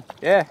fine,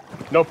 yeah.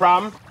 No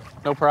problem?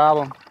 No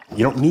problem.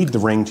 You don't need the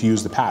ring to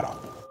use the paddle.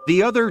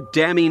 The other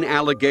damning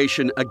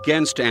allegation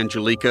against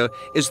Angelika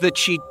is that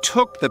she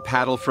took the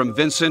paddle from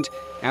Vincent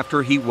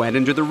after he went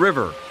into the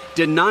river,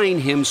 denying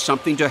him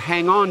something to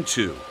hang on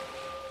to.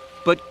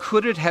 But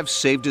could it have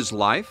saved his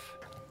life?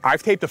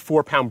 I've taped a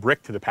 4-pound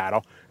brick to the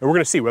paddle, and we're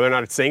going to see whether or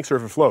not it sinks or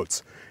if it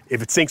floats.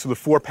 If it sinks with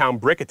a 4-pound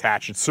brick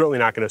attached, it's certainly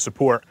not going to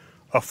support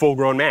a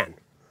full-grown man.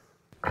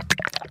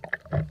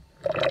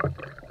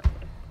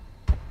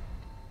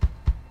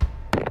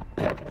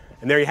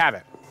 And there you have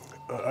it.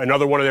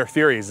 Another one of their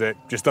theories that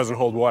just doesn't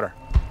hold water.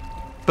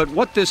 But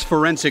what this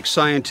forensic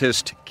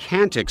scientist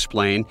can't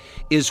explain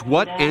is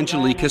what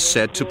Angelika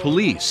said to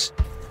police.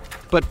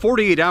 But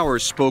 48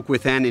 Hours spoke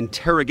with an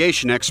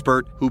interrogation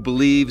expert who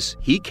believes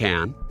he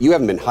can. You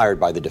haven't been hired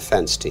by the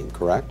defense team,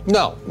 correct?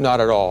 No, not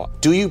at all.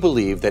 Do you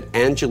believe that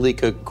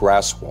Angelika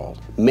Grasswald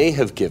may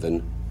have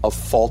given a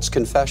false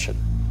confession?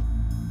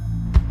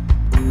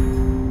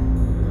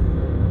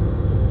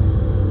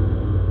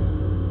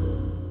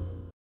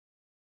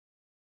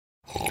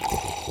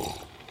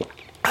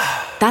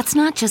 That's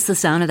not just the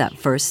sound of that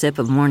first sip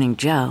of Morning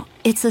Joe.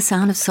 It's the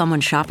sound of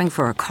someone shopping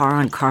for a car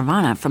on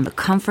Carvana from the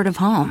comfort of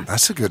home.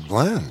 That's a good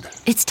blend.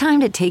 It's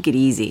time to take it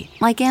easy,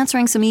 like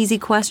answering some easy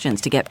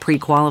questions to get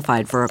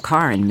pre-qualified for a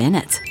car in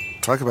minutes.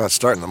 Talk about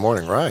starting the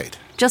morning right.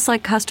 Just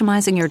like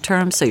customizing your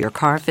terms so your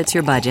car fits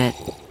your budget.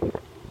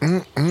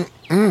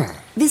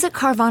 Visit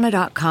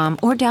Carvana.com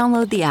or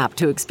download the app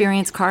to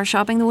experience car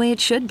shopping the way it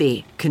should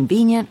be.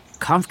 Convenient,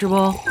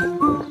 comfortable.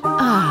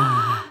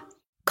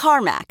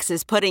 CarMax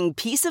is putting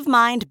peace of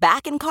mind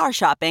back in car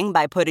shopping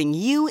by putting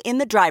you in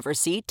the driver's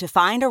seat to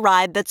find a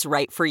ride that's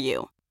right for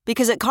you.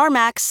 Because at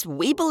CarMax,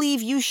 we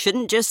believe you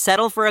shouldn't just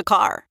settle for a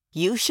car.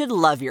 You should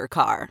love your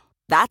car.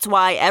 That's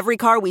why every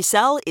car we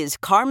sell is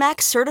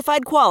CarMax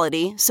certified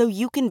quality, so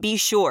you can be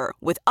sure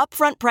with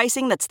upfront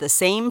pricing that's the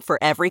same for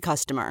every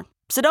customer.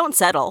 So don't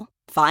settle.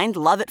 Find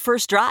love at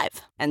first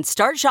drive and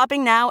start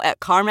shopping now at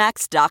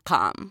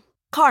CarMax.com.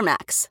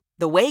 CarMax,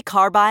 the way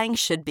car buying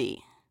should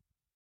be.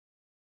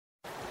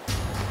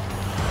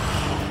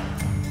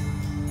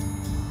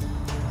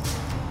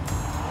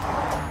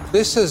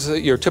 This is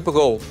your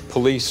typical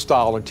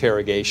police-style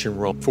interrogation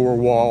room. 4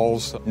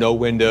 walls, no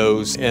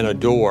windows, and a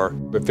door.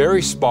 But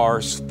very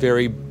sparse,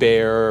 very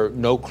bare,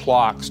 no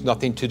clocks,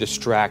 nothing to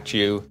distract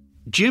you.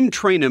 Jim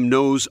Trainum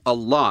knows a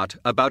lot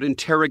about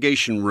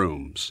interrogation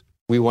rooms.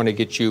 We want to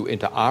get you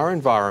into our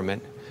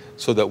environment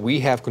so that we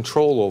have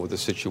control over the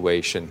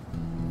situation.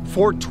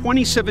 For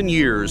 27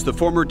 years, the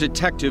former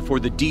detective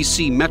for the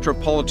D.C.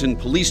 Metropolitan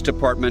Police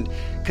Department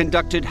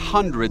conducted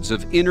hundreds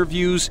of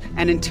interviews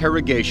and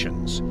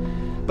interrogations.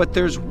 But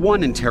there's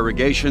one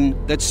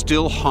interrogation that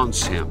still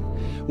haunts him,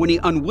 when he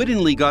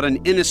unwittingly got an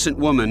innocent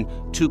woman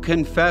to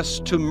confess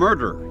to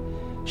murder.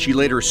 She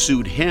later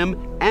sued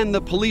him and the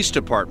police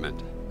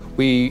department.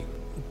 We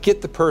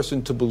get the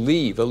person to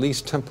believe, at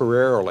least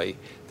temporarily,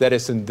 that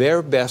it's in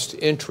their best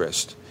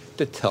interest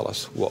to tell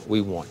us what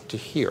we want to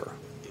hear.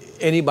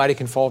 Anybody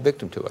can fall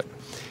victim to it,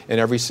 and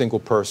every single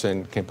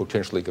person can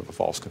potentially give a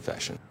false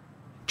confession.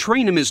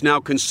 Trainum is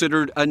now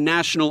considered a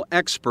national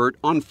expert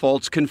on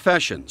false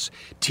confessions,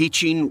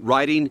 teaching,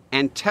 writing,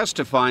 and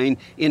testifying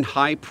in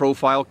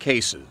high-profile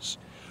cases.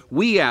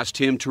 We asked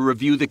him to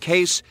review the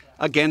case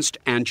against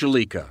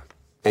Angelika.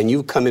 And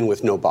you've come in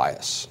with no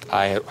bias.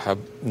 I have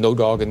no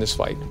dog in this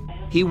fight.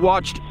 He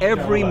watched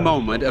every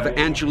moment of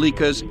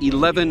Angelica's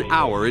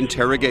 11-hour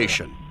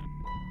interrogation.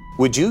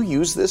 Would you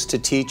use this to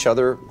teach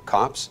other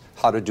cops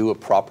how to do a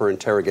proper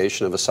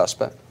interrogation of a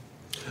suspect?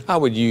 I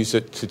would use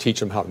it to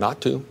teach them how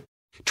not to.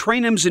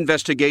 Trainum's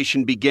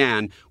investigation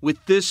began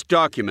with this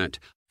document,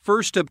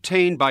 first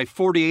obtained by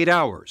 48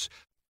 Hours,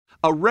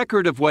 a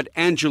record of what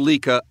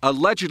Angelica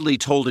allegedly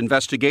told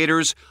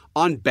investigators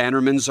on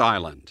Bannerman's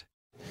Island.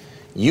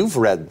 You've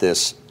read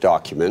this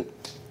document.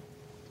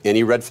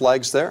 Any red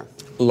flags there?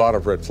 A lot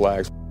of red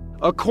flags.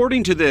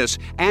 According to this,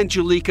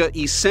 Angelica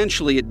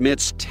essentially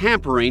admits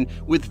tampering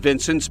with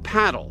Vincent's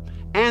paddle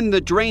and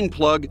the drain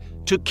plug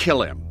to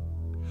kill him.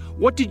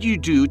 What did you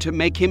do to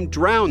make him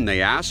drown,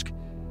 they ask.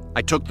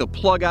 I took the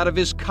plug out of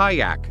his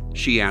kayak,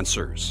 she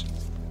answers.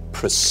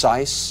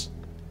 Precise,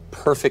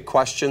 perfect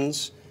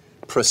questions,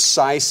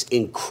 precise,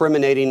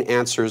 incriminating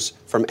answers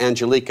from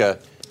Angelica.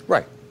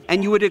 Right.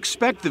 And you would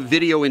expect the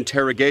video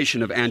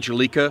interrogation of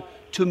Angelica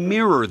to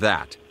mirror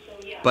that,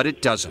 but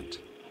it doesn't.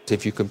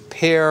 If you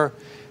compare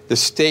the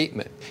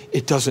statement,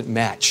 it doesn't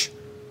match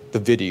the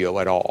video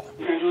at all.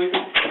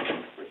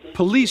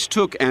 Police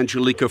took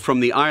Angelica from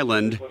the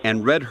island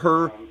and read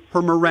her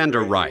Miranda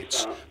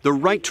rights, the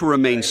right to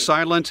remain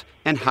silent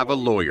and have a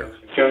lawyer.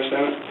 Do you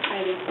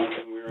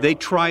understand? They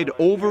tried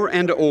over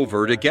and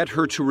over to get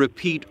her to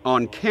repeat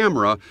on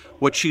camera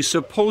what she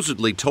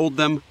supposedly told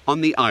them on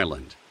the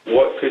island.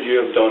 What could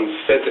you have done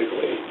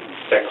physically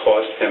that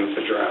caused him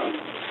to drown?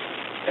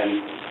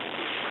 And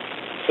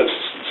let's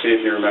see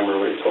if you remember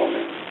what you told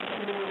me.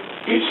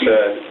 You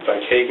said by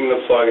taking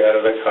the plug out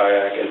of the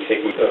kayak and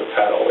taking the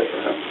paddle away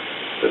from him.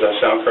 Does that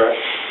sound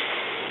correct?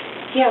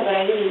 Yeah, but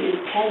I didn't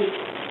intend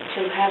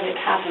to have it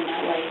happen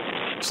that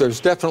way. So there's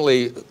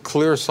definitely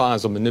clear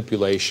signs of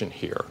manipulation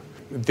here.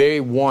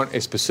 They want a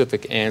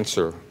specific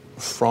answer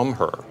from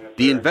her.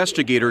 The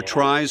investigator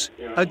tries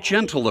a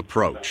gentle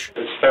approach.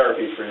 It's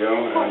therapy for you,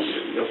 and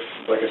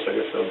like I said,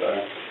 you'll feel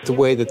better. The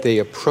way that they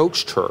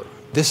approached her,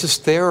 this is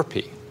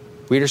therapy.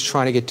 We're just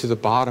trying to get to the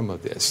bottom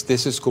of this.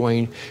 This is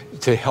going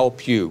to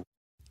help you.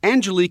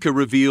 Angelica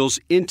reveals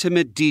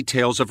intimate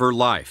details of her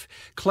life,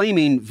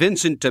 claiming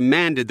Vincent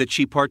demanded that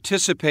she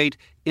participate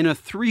in a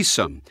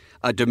threesome,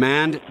 a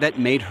demand that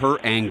made her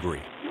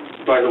angry.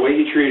 By the way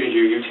he treated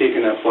you, you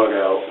taking that plug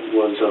out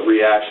was a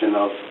reaction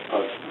of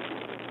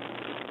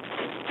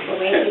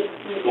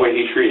the way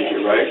he treated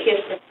you,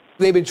 right?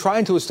 They've been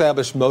trying to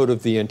establish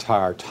motive the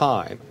entire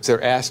time.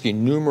 They're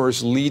asking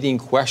numerous leading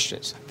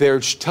questions. They're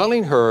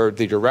telling her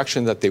the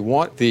direction that they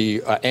want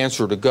the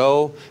answer to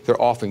go. They're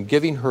often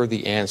giving her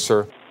the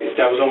answer.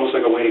 That was almost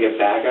like a way to get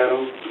back at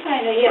him.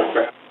 Kind of,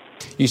 yeah.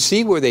 You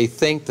see where they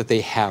think that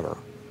they have her,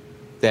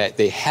 that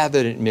they have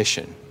an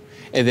admission.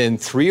 And then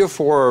 3 or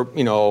 4,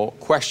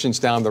 questions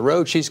down the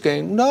road, she's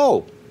going,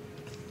 no,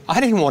 I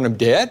didn't want him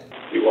dead.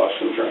 You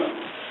watched him drown.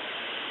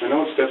 I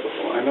know it's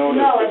difficult. I know.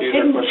 No, I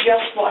didn't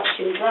just watch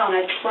him drown.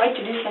 I tried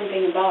to do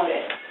something about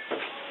it.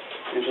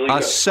 Angelica.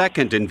 A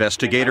second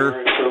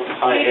investigator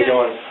Hi, how you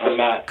doing? I'm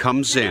Matt.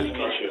 comes in.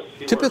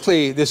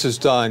 Typically, this is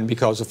done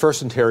because the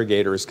first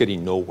interrogator is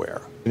getting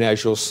nowhere. And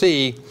as you'll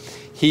see,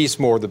 he's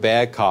more the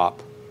bad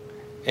cop,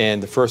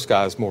 and the first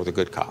guy is more the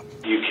good cop.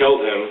 You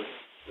killed him.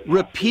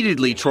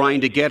 Repeatedly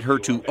trying to get her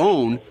to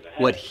own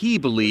what he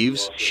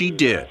believes she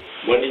did.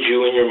 When did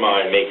you, in your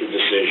mind, make the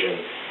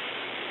decision,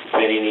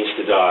 Vinny needs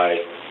to die,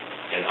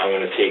 and I'm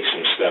going to take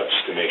some steps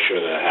to make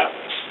sure that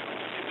happens?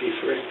 Be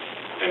free.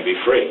 And be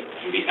free.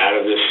 And be out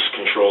of this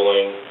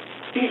controlling,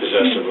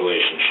 possessive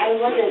relationship. I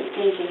wasn't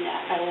thinking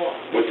that at all.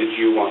 What did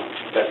you want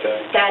that day?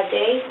 That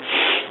day,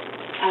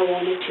 I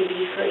wanted to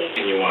be free.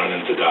 And you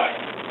wanted him to die.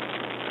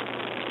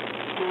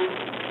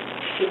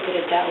 If you put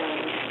it that way.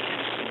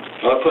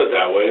 I'll put it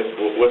that way.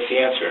 What's the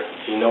answer?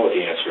 You know what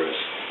the answer is.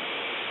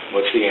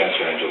 What's the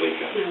answer,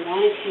 Angelica? I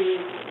wanted him.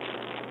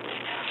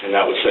 And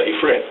that would set you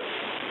free.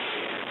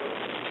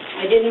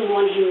 I didn't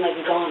want him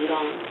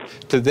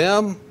gone. To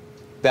them,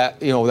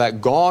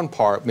 that gone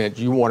part meant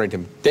you wanted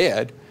him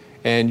dead,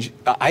 and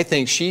I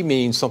think she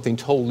means something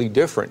totally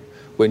different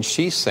when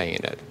she's saying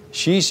it.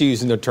 She's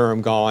using the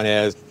term gone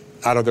as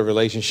out of the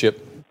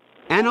relationship.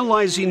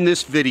 Analyzing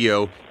this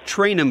video,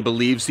 Trainum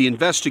believes the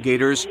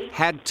investigators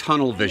had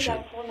tunnel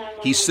vision.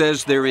 He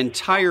says their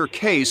entire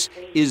case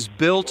is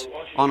built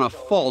on a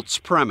false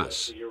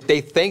premise. They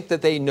think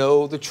that they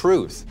know the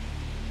truth.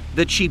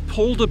 That she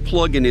pulled a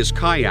plug in his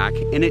kayak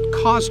and it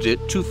caused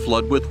it to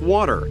flood with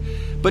water.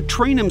 But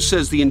Trainum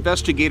says the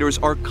investigators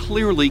are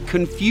clearly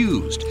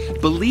confused,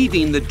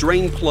 believing the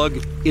drain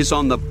plug is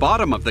on the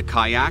bottom of the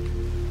kayak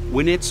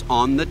when it's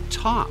on the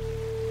top.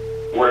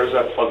 Where does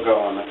that plug go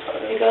on the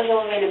kayak? It goes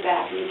all the way in the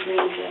back and it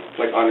drains it.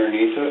 Like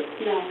underneath it?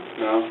 No.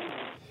 No?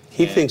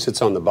 He thinks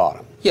it's on the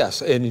bottom.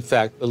 Yes, and in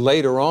fact,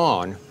 later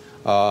on,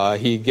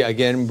 he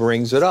again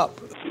brings it up.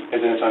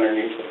 And then it's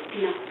underneath it?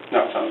 No.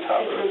 No, it's on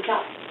top. It's on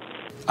top.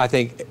 I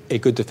think a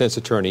good defense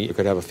attorney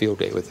could have a field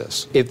day with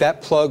this. If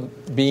that plug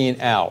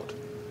being out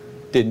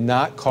did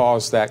not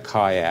cause that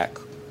kayak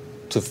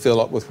to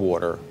fill up with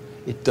water,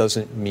 it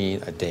doesn't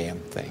mean a damn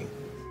thing.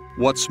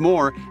 What's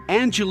more,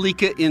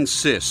 Angelika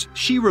insists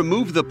she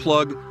removed the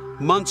plug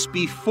months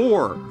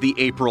before the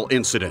April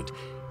incident,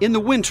 in the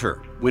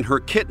winter, when her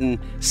kitten,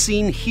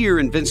 seen here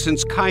in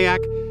Vincent's kayak,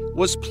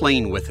 was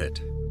playing with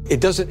it. It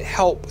doesn't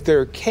help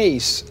their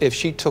case if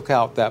she took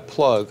out that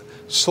plug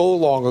so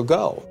long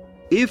ago.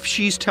 If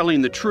she's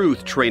telling the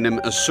truth,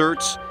 Trainum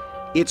asserts,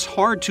 it's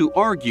hard to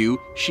argue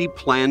she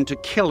planned to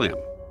kill him.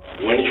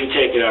 When did you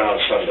take it out on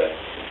Sunday?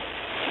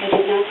 I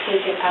did not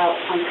take it out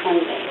on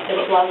Sunday.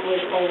 The plug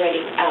was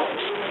already out.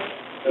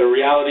 The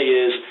reality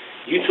is,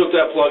 you took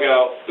that plug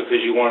out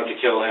because you wanted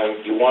to kill him.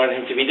 You wanted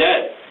him to be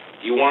dead.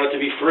 You wanted to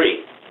be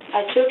free.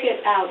 I took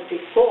it out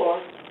before.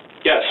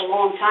 Yes. A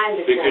long time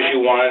before. Because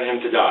you wanted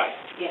him to die.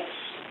 Yes.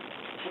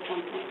 At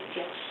some point,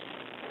 yes.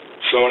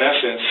 So in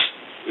essence,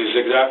 this is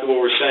exactly what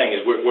we're saying, is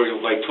we're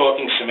like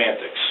talking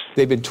semantics.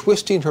 They've been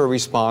twisting her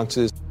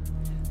responses.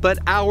 But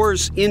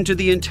hours into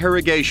the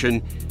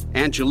interrogation,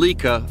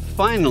 Angelika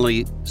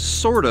finally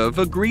sort of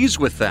agrees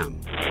with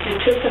them. I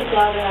took the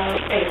plug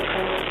out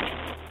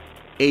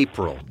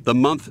April, the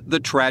month the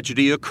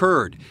tragedy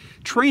occurred.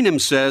 Trainum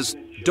says,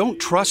 don't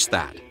trust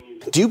that.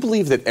 Do you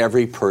believe that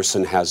every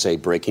person has a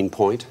breaking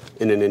point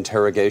in an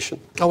interrogation?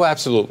 Oh,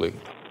 absolutely.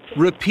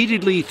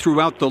 Repeatedly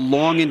throughout the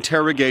long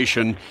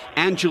interrogation,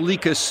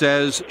 Angelika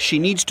says she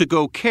needs to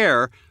go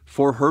care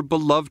for her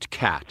beloved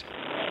cat. So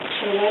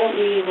why don't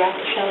we wrap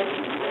this up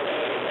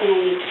and I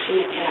need to see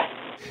a cat?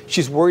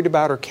 She's worried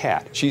about her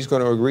cat. She's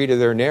going to agree to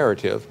their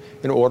narrative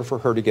in order for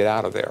her to get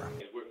out of there.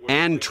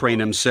 And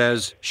Trainum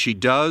says she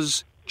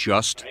does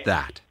just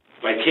that.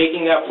 By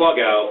taking that plug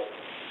out,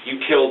 you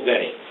killed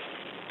Vinny,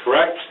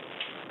 correct?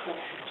 Correct.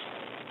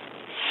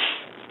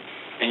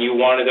 And you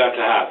wanted that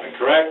to happen,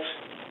 correct?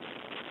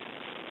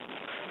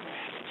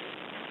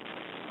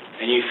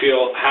 And you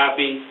feel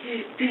happy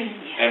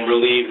and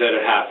relieved that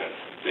it happened,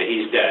 that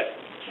he's dead.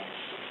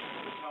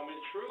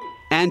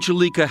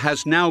 Angelika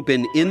has now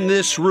been in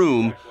this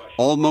room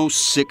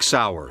almost 6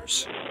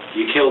 hours.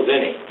 You killed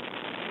Vinny,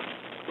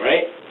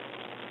 right?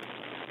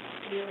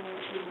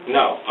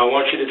 No, I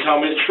want you to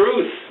tell me the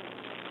truth.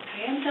 I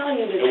am telling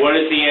you the truth. And what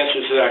is the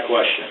answer to that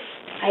question?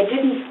 I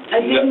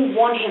didn't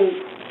want him.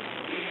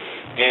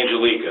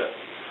 Angelika,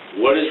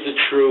 what is the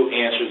true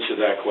answer to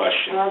that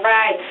question? All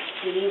right,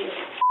 you need a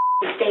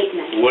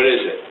statement. What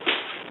is it?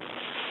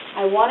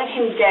 I wanted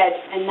him dead,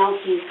 and now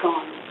he's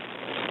gone.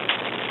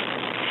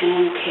 And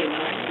I'm okay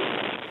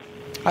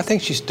with it. I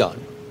think she's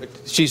done.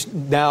 She's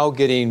now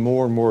getting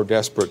more and more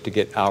desperate to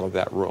get out of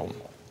that room.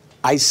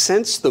 I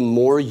sense the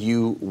more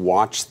you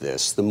watch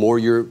this, the more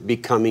you're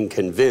becoming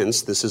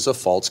convinced this is a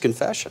false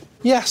confession.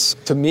 Yes.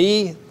 To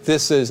me,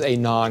 this is a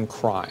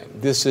non-crime.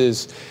 This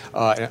is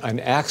an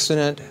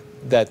accident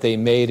that they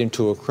made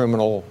into a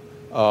criminal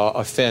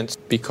offense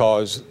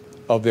because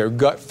of their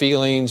gut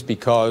feelings,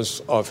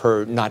 because of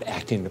her not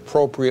acting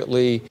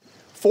appropriately.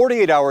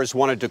 48 Hours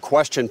wanted to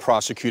question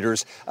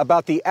prosecutors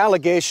about the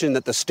allegation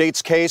that the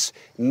state's case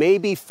may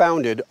be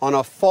founded on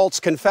a false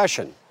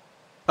confession.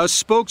 A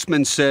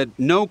spokesman said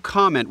no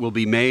comment will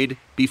be made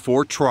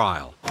before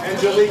trial.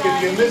 Angelika,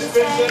 do you miss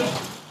Vincent?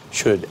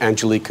 Should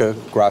Angelika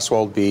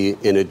Graswald be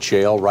in a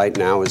jail right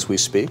now as we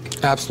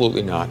speak?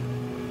 Absolutely not.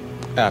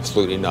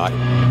 Absolutely not.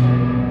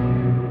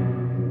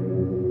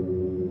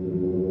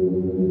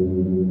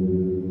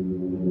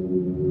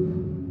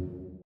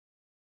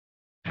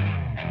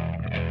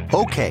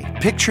 Okay,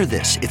 picture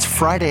this. It's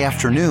Friday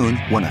afternoon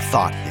when a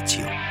thought hits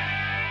you.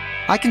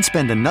 I can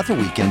spend another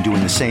weekend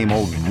doing the same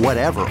old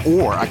whatever,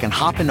 or I can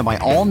hop into my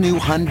all-new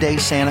Hyundai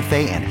Santa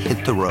Fe and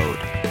hit the road.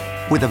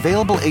 With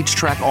available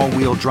H-Track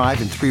all-wheel drive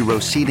and 3-row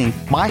seating,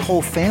 my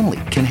whole family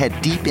can head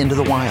deep into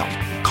the wild.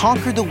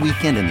 Conquer the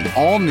weekend in the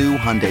all-new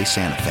Hyundai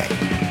Santa Fe.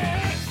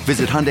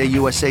 Visit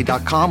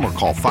HyundaiUSA.com or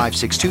call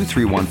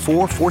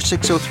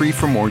 562-314-4603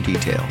 for more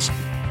details.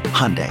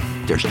 Hyundai,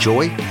 there's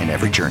joy in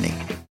every journey.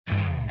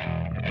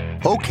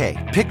 Okay,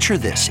 picture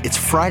this. It's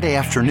Friday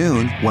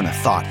afternoon when a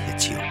thought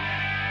hits you.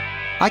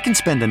 I can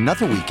spend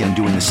another weekend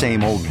doing the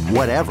same old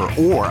whatever,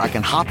 or I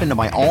can hop into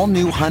my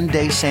all-new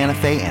Hyundai Santa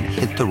Fe and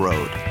hit the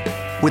road.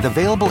 With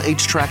available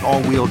H-Track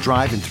all-wheel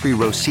drive and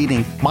 3-row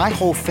seating, my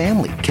whole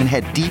family can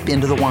head deep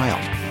into the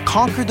wild.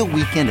 Conquer the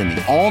weekend in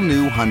the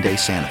all-new Hyundai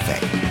Santa Fe.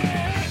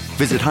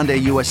 Visit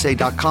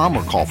HyundaiUSA.com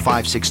or call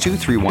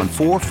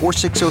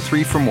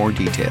 562-314-4603 for more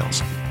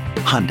details.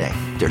 Hyundai,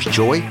 there's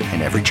joy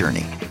in every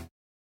journey.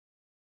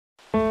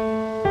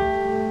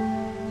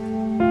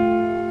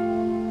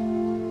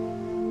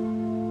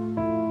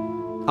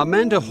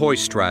 Amanda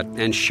Hoistrat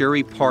and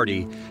Sherry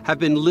Party have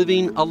been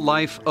living a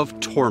life of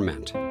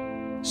torment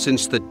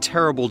since the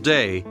terrible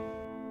day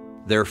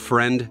their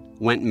friend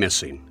went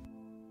missing.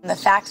 The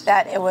fact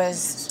that it was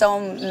so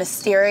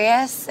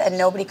mysterious and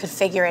nobody could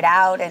figure it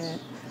out,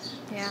 and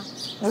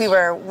we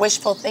were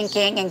wishful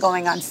thinking and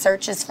going on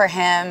searches for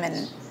him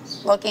and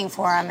looking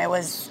for him, it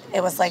was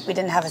like we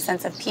didn't have a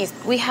sense of peace.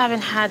 We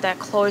haven't had that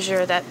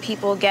closure that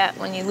people get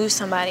when you lose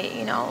somebody,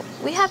 you know.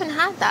 We haven't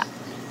had that.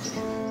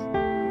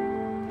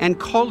 And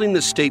calling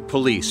the state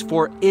police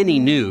for any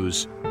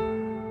news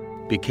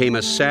became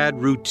a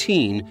sad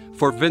routine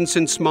for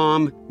Vincent's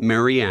mom,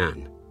 Mary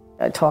Ann.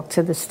 I talked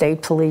to the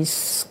state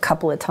police a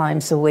couple of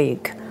times a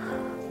week.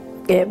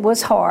 It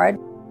was hard.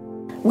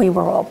 We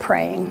were all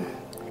praying.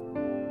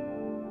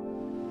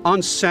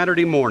 On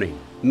Saturday morning,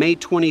 May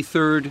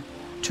 23rd,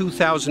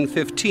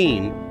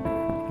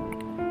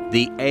 2015,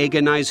 the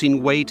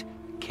agonizing wait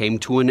came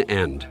to an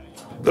end.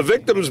 The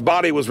victim's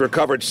body was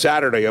recovered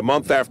Saturday, a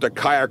month after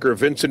kayaker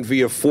Vincent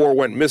Villafor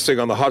went missing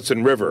on the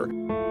Hudson River.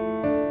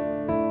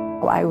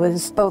 I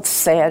was both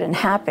sad and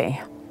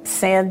happy.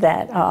 Sad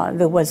that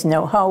there was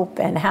no hope,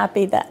 and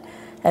happy that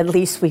at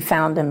least we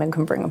found him and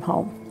can bring him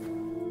home.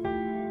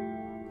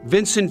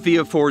 Vincent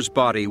Villafor's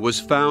body was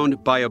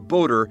found by a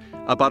boater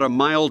about a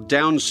mile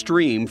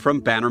downstream from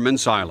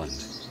Bannerman's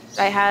Island.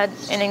 I had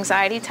an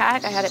anxiety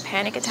attack. I had a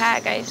panic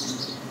attack.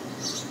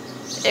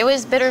 It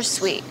was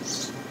bittersweet.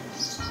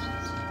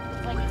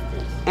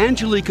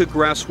 Angelica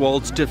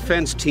Grasswald's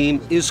defense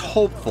team is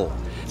hopeful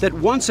that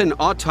once an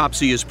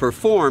autopsy is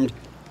performed,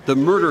 the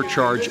murder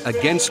charge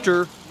against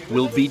her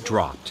will be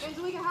dropped.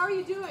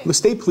 The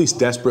state police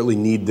desperately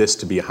need this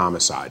to be a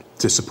homicide,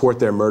 to support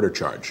their murder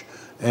charge.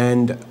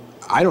 And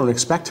I don't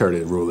expect her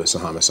to rule this a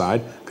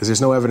homicide, because there's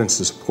no evidence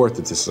to support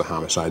that this is a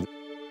homicide.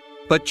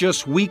 But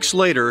just weeks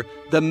later,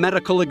 the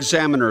medical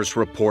examiner's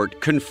report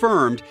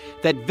confirmed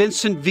that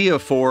Vincent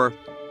Villafor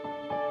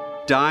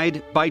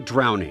died by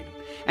drowning,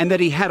 and that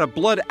he had a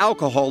blood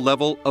alcohol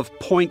level of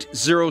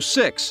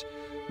 0.06,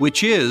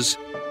 which is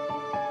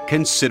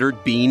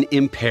considered being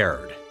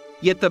impaired.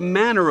 Yet the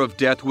manner of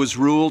death was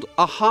ruled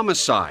a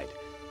homicide,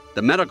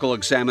 the medical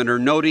examiner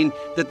noting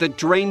that the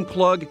drain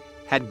plug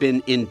had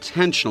been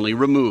intentionally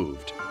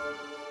removed.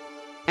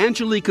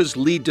 Angelica's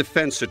lead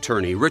defense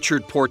attorney,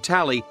 Richard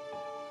Portali,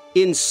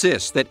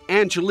 insists that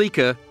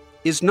Angelica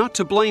is not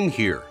to blame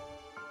here.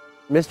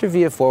 Mr.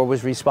 Villafor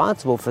was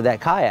responsible for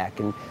that kayak,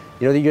 and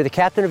you're the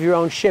captain of your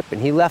own ship,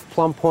 and he left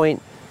Plum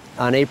Point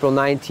on April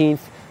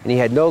 19th, and he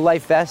had no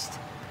life vest.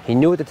 He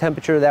knew what the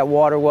temperature of that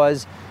water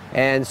was,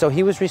 and so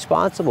he was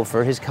responsible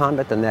for his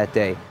conduct on that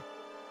day.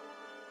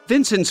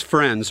 Vincent's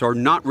friends are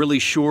not really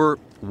sure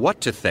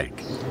what to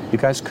think. You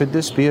guys, could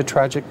this be a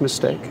tragic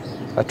mistake?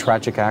 A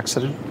tragic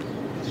accident?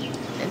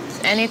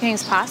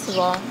 Anything's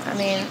possible. I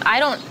mean, I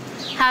don't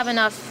have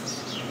enough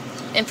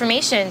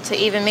information to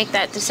even make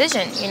that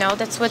decision.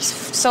 That's what's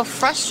so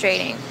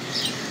frustrating.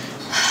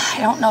 I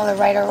don't know the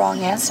right or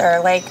wrong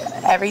answer. Like,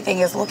 everything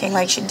is looking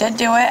like she did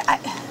do it.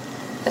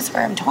 That's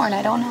where I'm torn.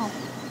 I don't know.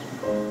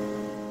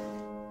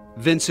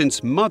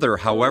 Vincent's mother,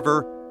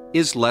 however,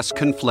 is less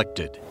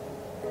conflicted.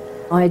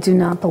 I do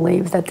not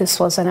believe that this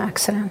was an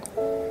accident.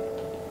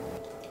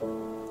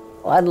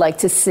 I'd like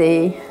to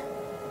see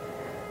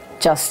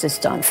justice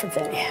done for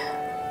Vinny,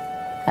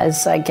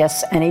 as I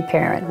guess any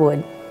parent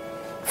would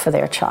for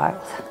their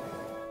child.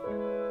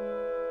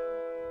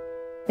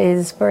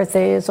 His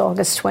birthday is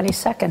August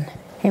 22nd.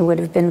 He would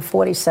have been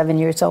 47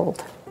 years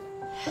old.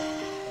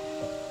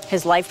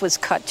 His life was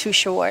cut too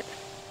short.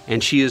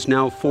 And she is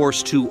now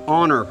forced to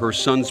honor her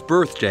son's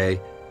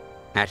birthday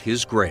at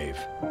his grave.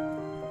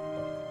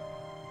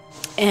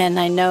 And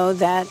I know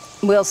that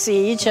we'll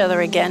see each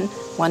other again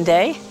one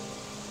day,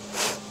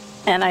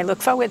 and I look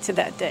forward to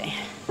that day.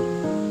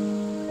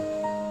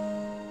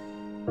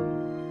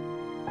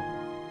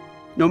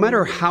 No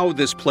matter how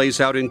this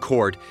plays out in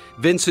court,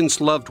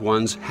 Vincent's loved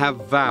ones have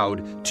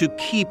vowed to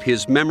keep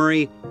his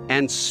memory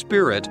and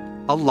spirit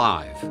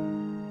alive.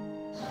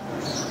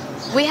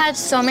 We had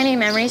so many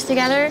memories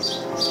together,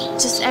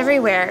 just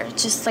everywhere,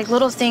 just like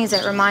little things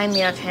that remind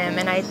me of him.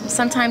 And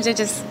sometimes I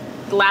just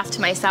laugh to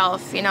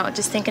myself,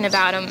 just thinking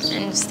about him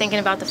and just thinking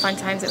about the fun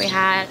times that we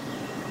had.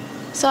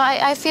 So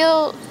I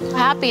feel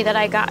happy that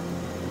I got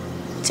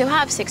to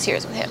have 6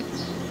 years with him.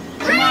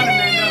 Come on,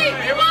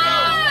 Amanda. Here we go. 1,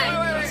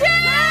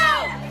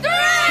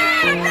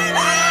 2,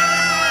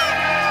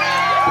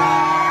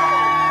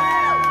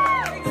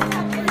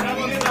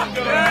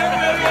 3.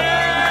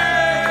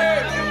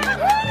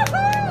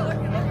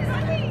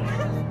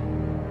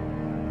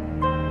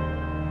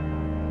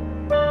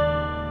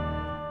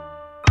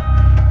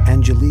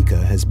 Angelica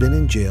has been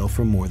in jail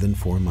for more than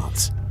 4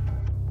 months.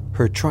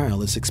 Her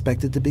trial is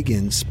expected to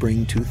begin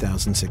spring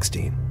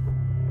 2016.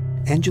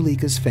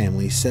 Angelica's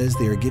family says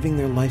they are giving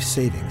their life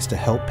savings to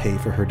help pay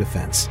for her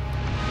defense.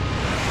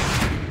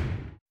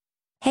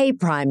 Hey,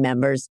 Prime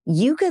members,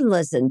 you can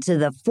listen to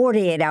the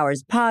 48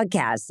 Hours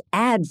podcast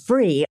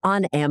ad-free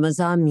on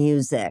Amazon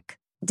Music.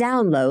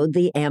 Download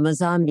the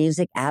Amazon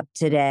Music app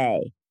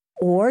today.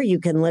 Or you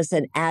can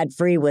listen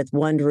ad-free with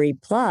Wondery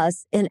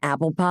Plus in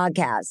Apple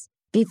Podcasts.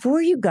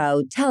 Before you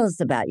go, tell us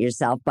about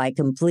yourself by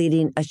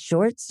completing a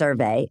short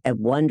survey at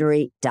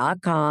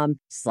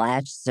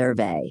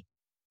Wondery.com/survey.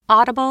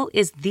 Audible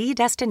is the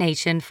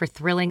destination for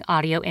thrilling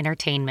audio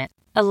entertainment.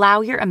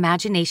 Allow your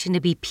imagination to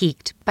be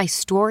piqued by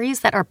stories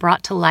that are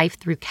brought to life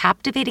through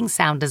captivating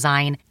sound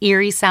design,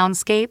 eerie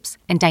soundscapes,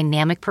 and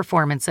dynamic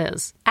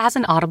performances. as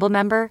an Audible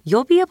member,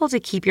 you'll be able to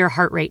keep your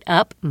heart rate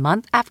up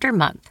month after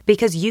month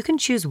because you can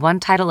choose one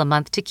title a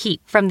month to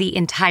keep from the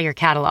entire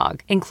catalog,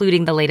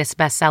 including the latest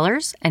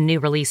bestsellers and new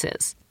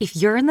releases. If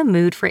you're in the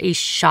mood for a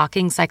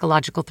shocking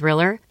psychological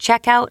thriller,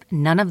 check out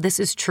None of This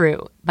Is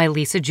True by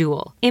Lisa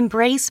Jewell.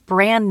 Embrace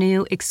brand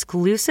new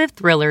exclusive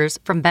thrillers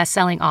from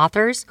best-selling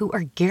authors who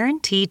are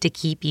guaranteed to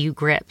keep you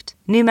gripped.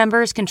 New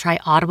members can try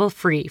Audible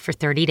free for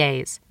 30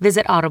 days.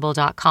 Visit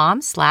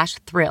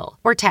audible.com/thrill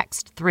or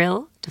text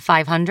thrill to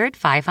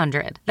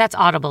 500-500. That's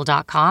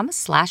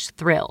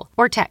audible.com/thrill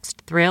or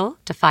text thrill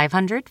to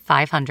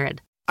 500-500.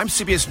 I'm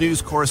CBS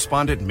News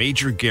correspondent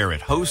Major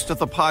Garrett, host of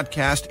the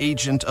podcast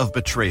Agent of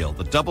Betrayal,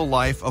 The Double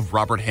Life of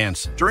Robert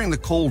Hanssen. During the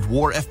Cold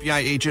War, FBI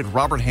agent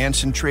Robert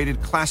Hanssen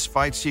traded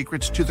classified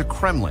secrets to the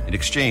Kremlin in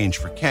exchange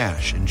for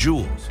cash and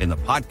jewels. In the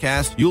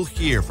podcast, you'll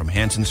hear from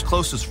Hanssen's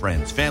closest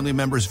friends, family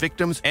members,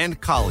 victims,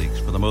 and colleagues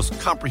for the most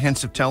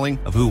comprehensive telling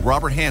of who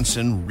Robert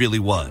Hanssen really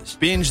was.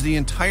 Binge the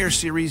entire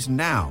series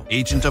now.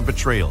 Agent of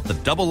Betrayal, The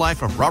Double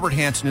Life of Robert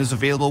Hanssen is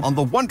available on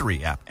the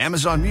Wondery app,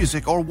 Amazon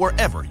Music, or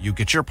wherever you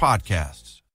get your podcasts.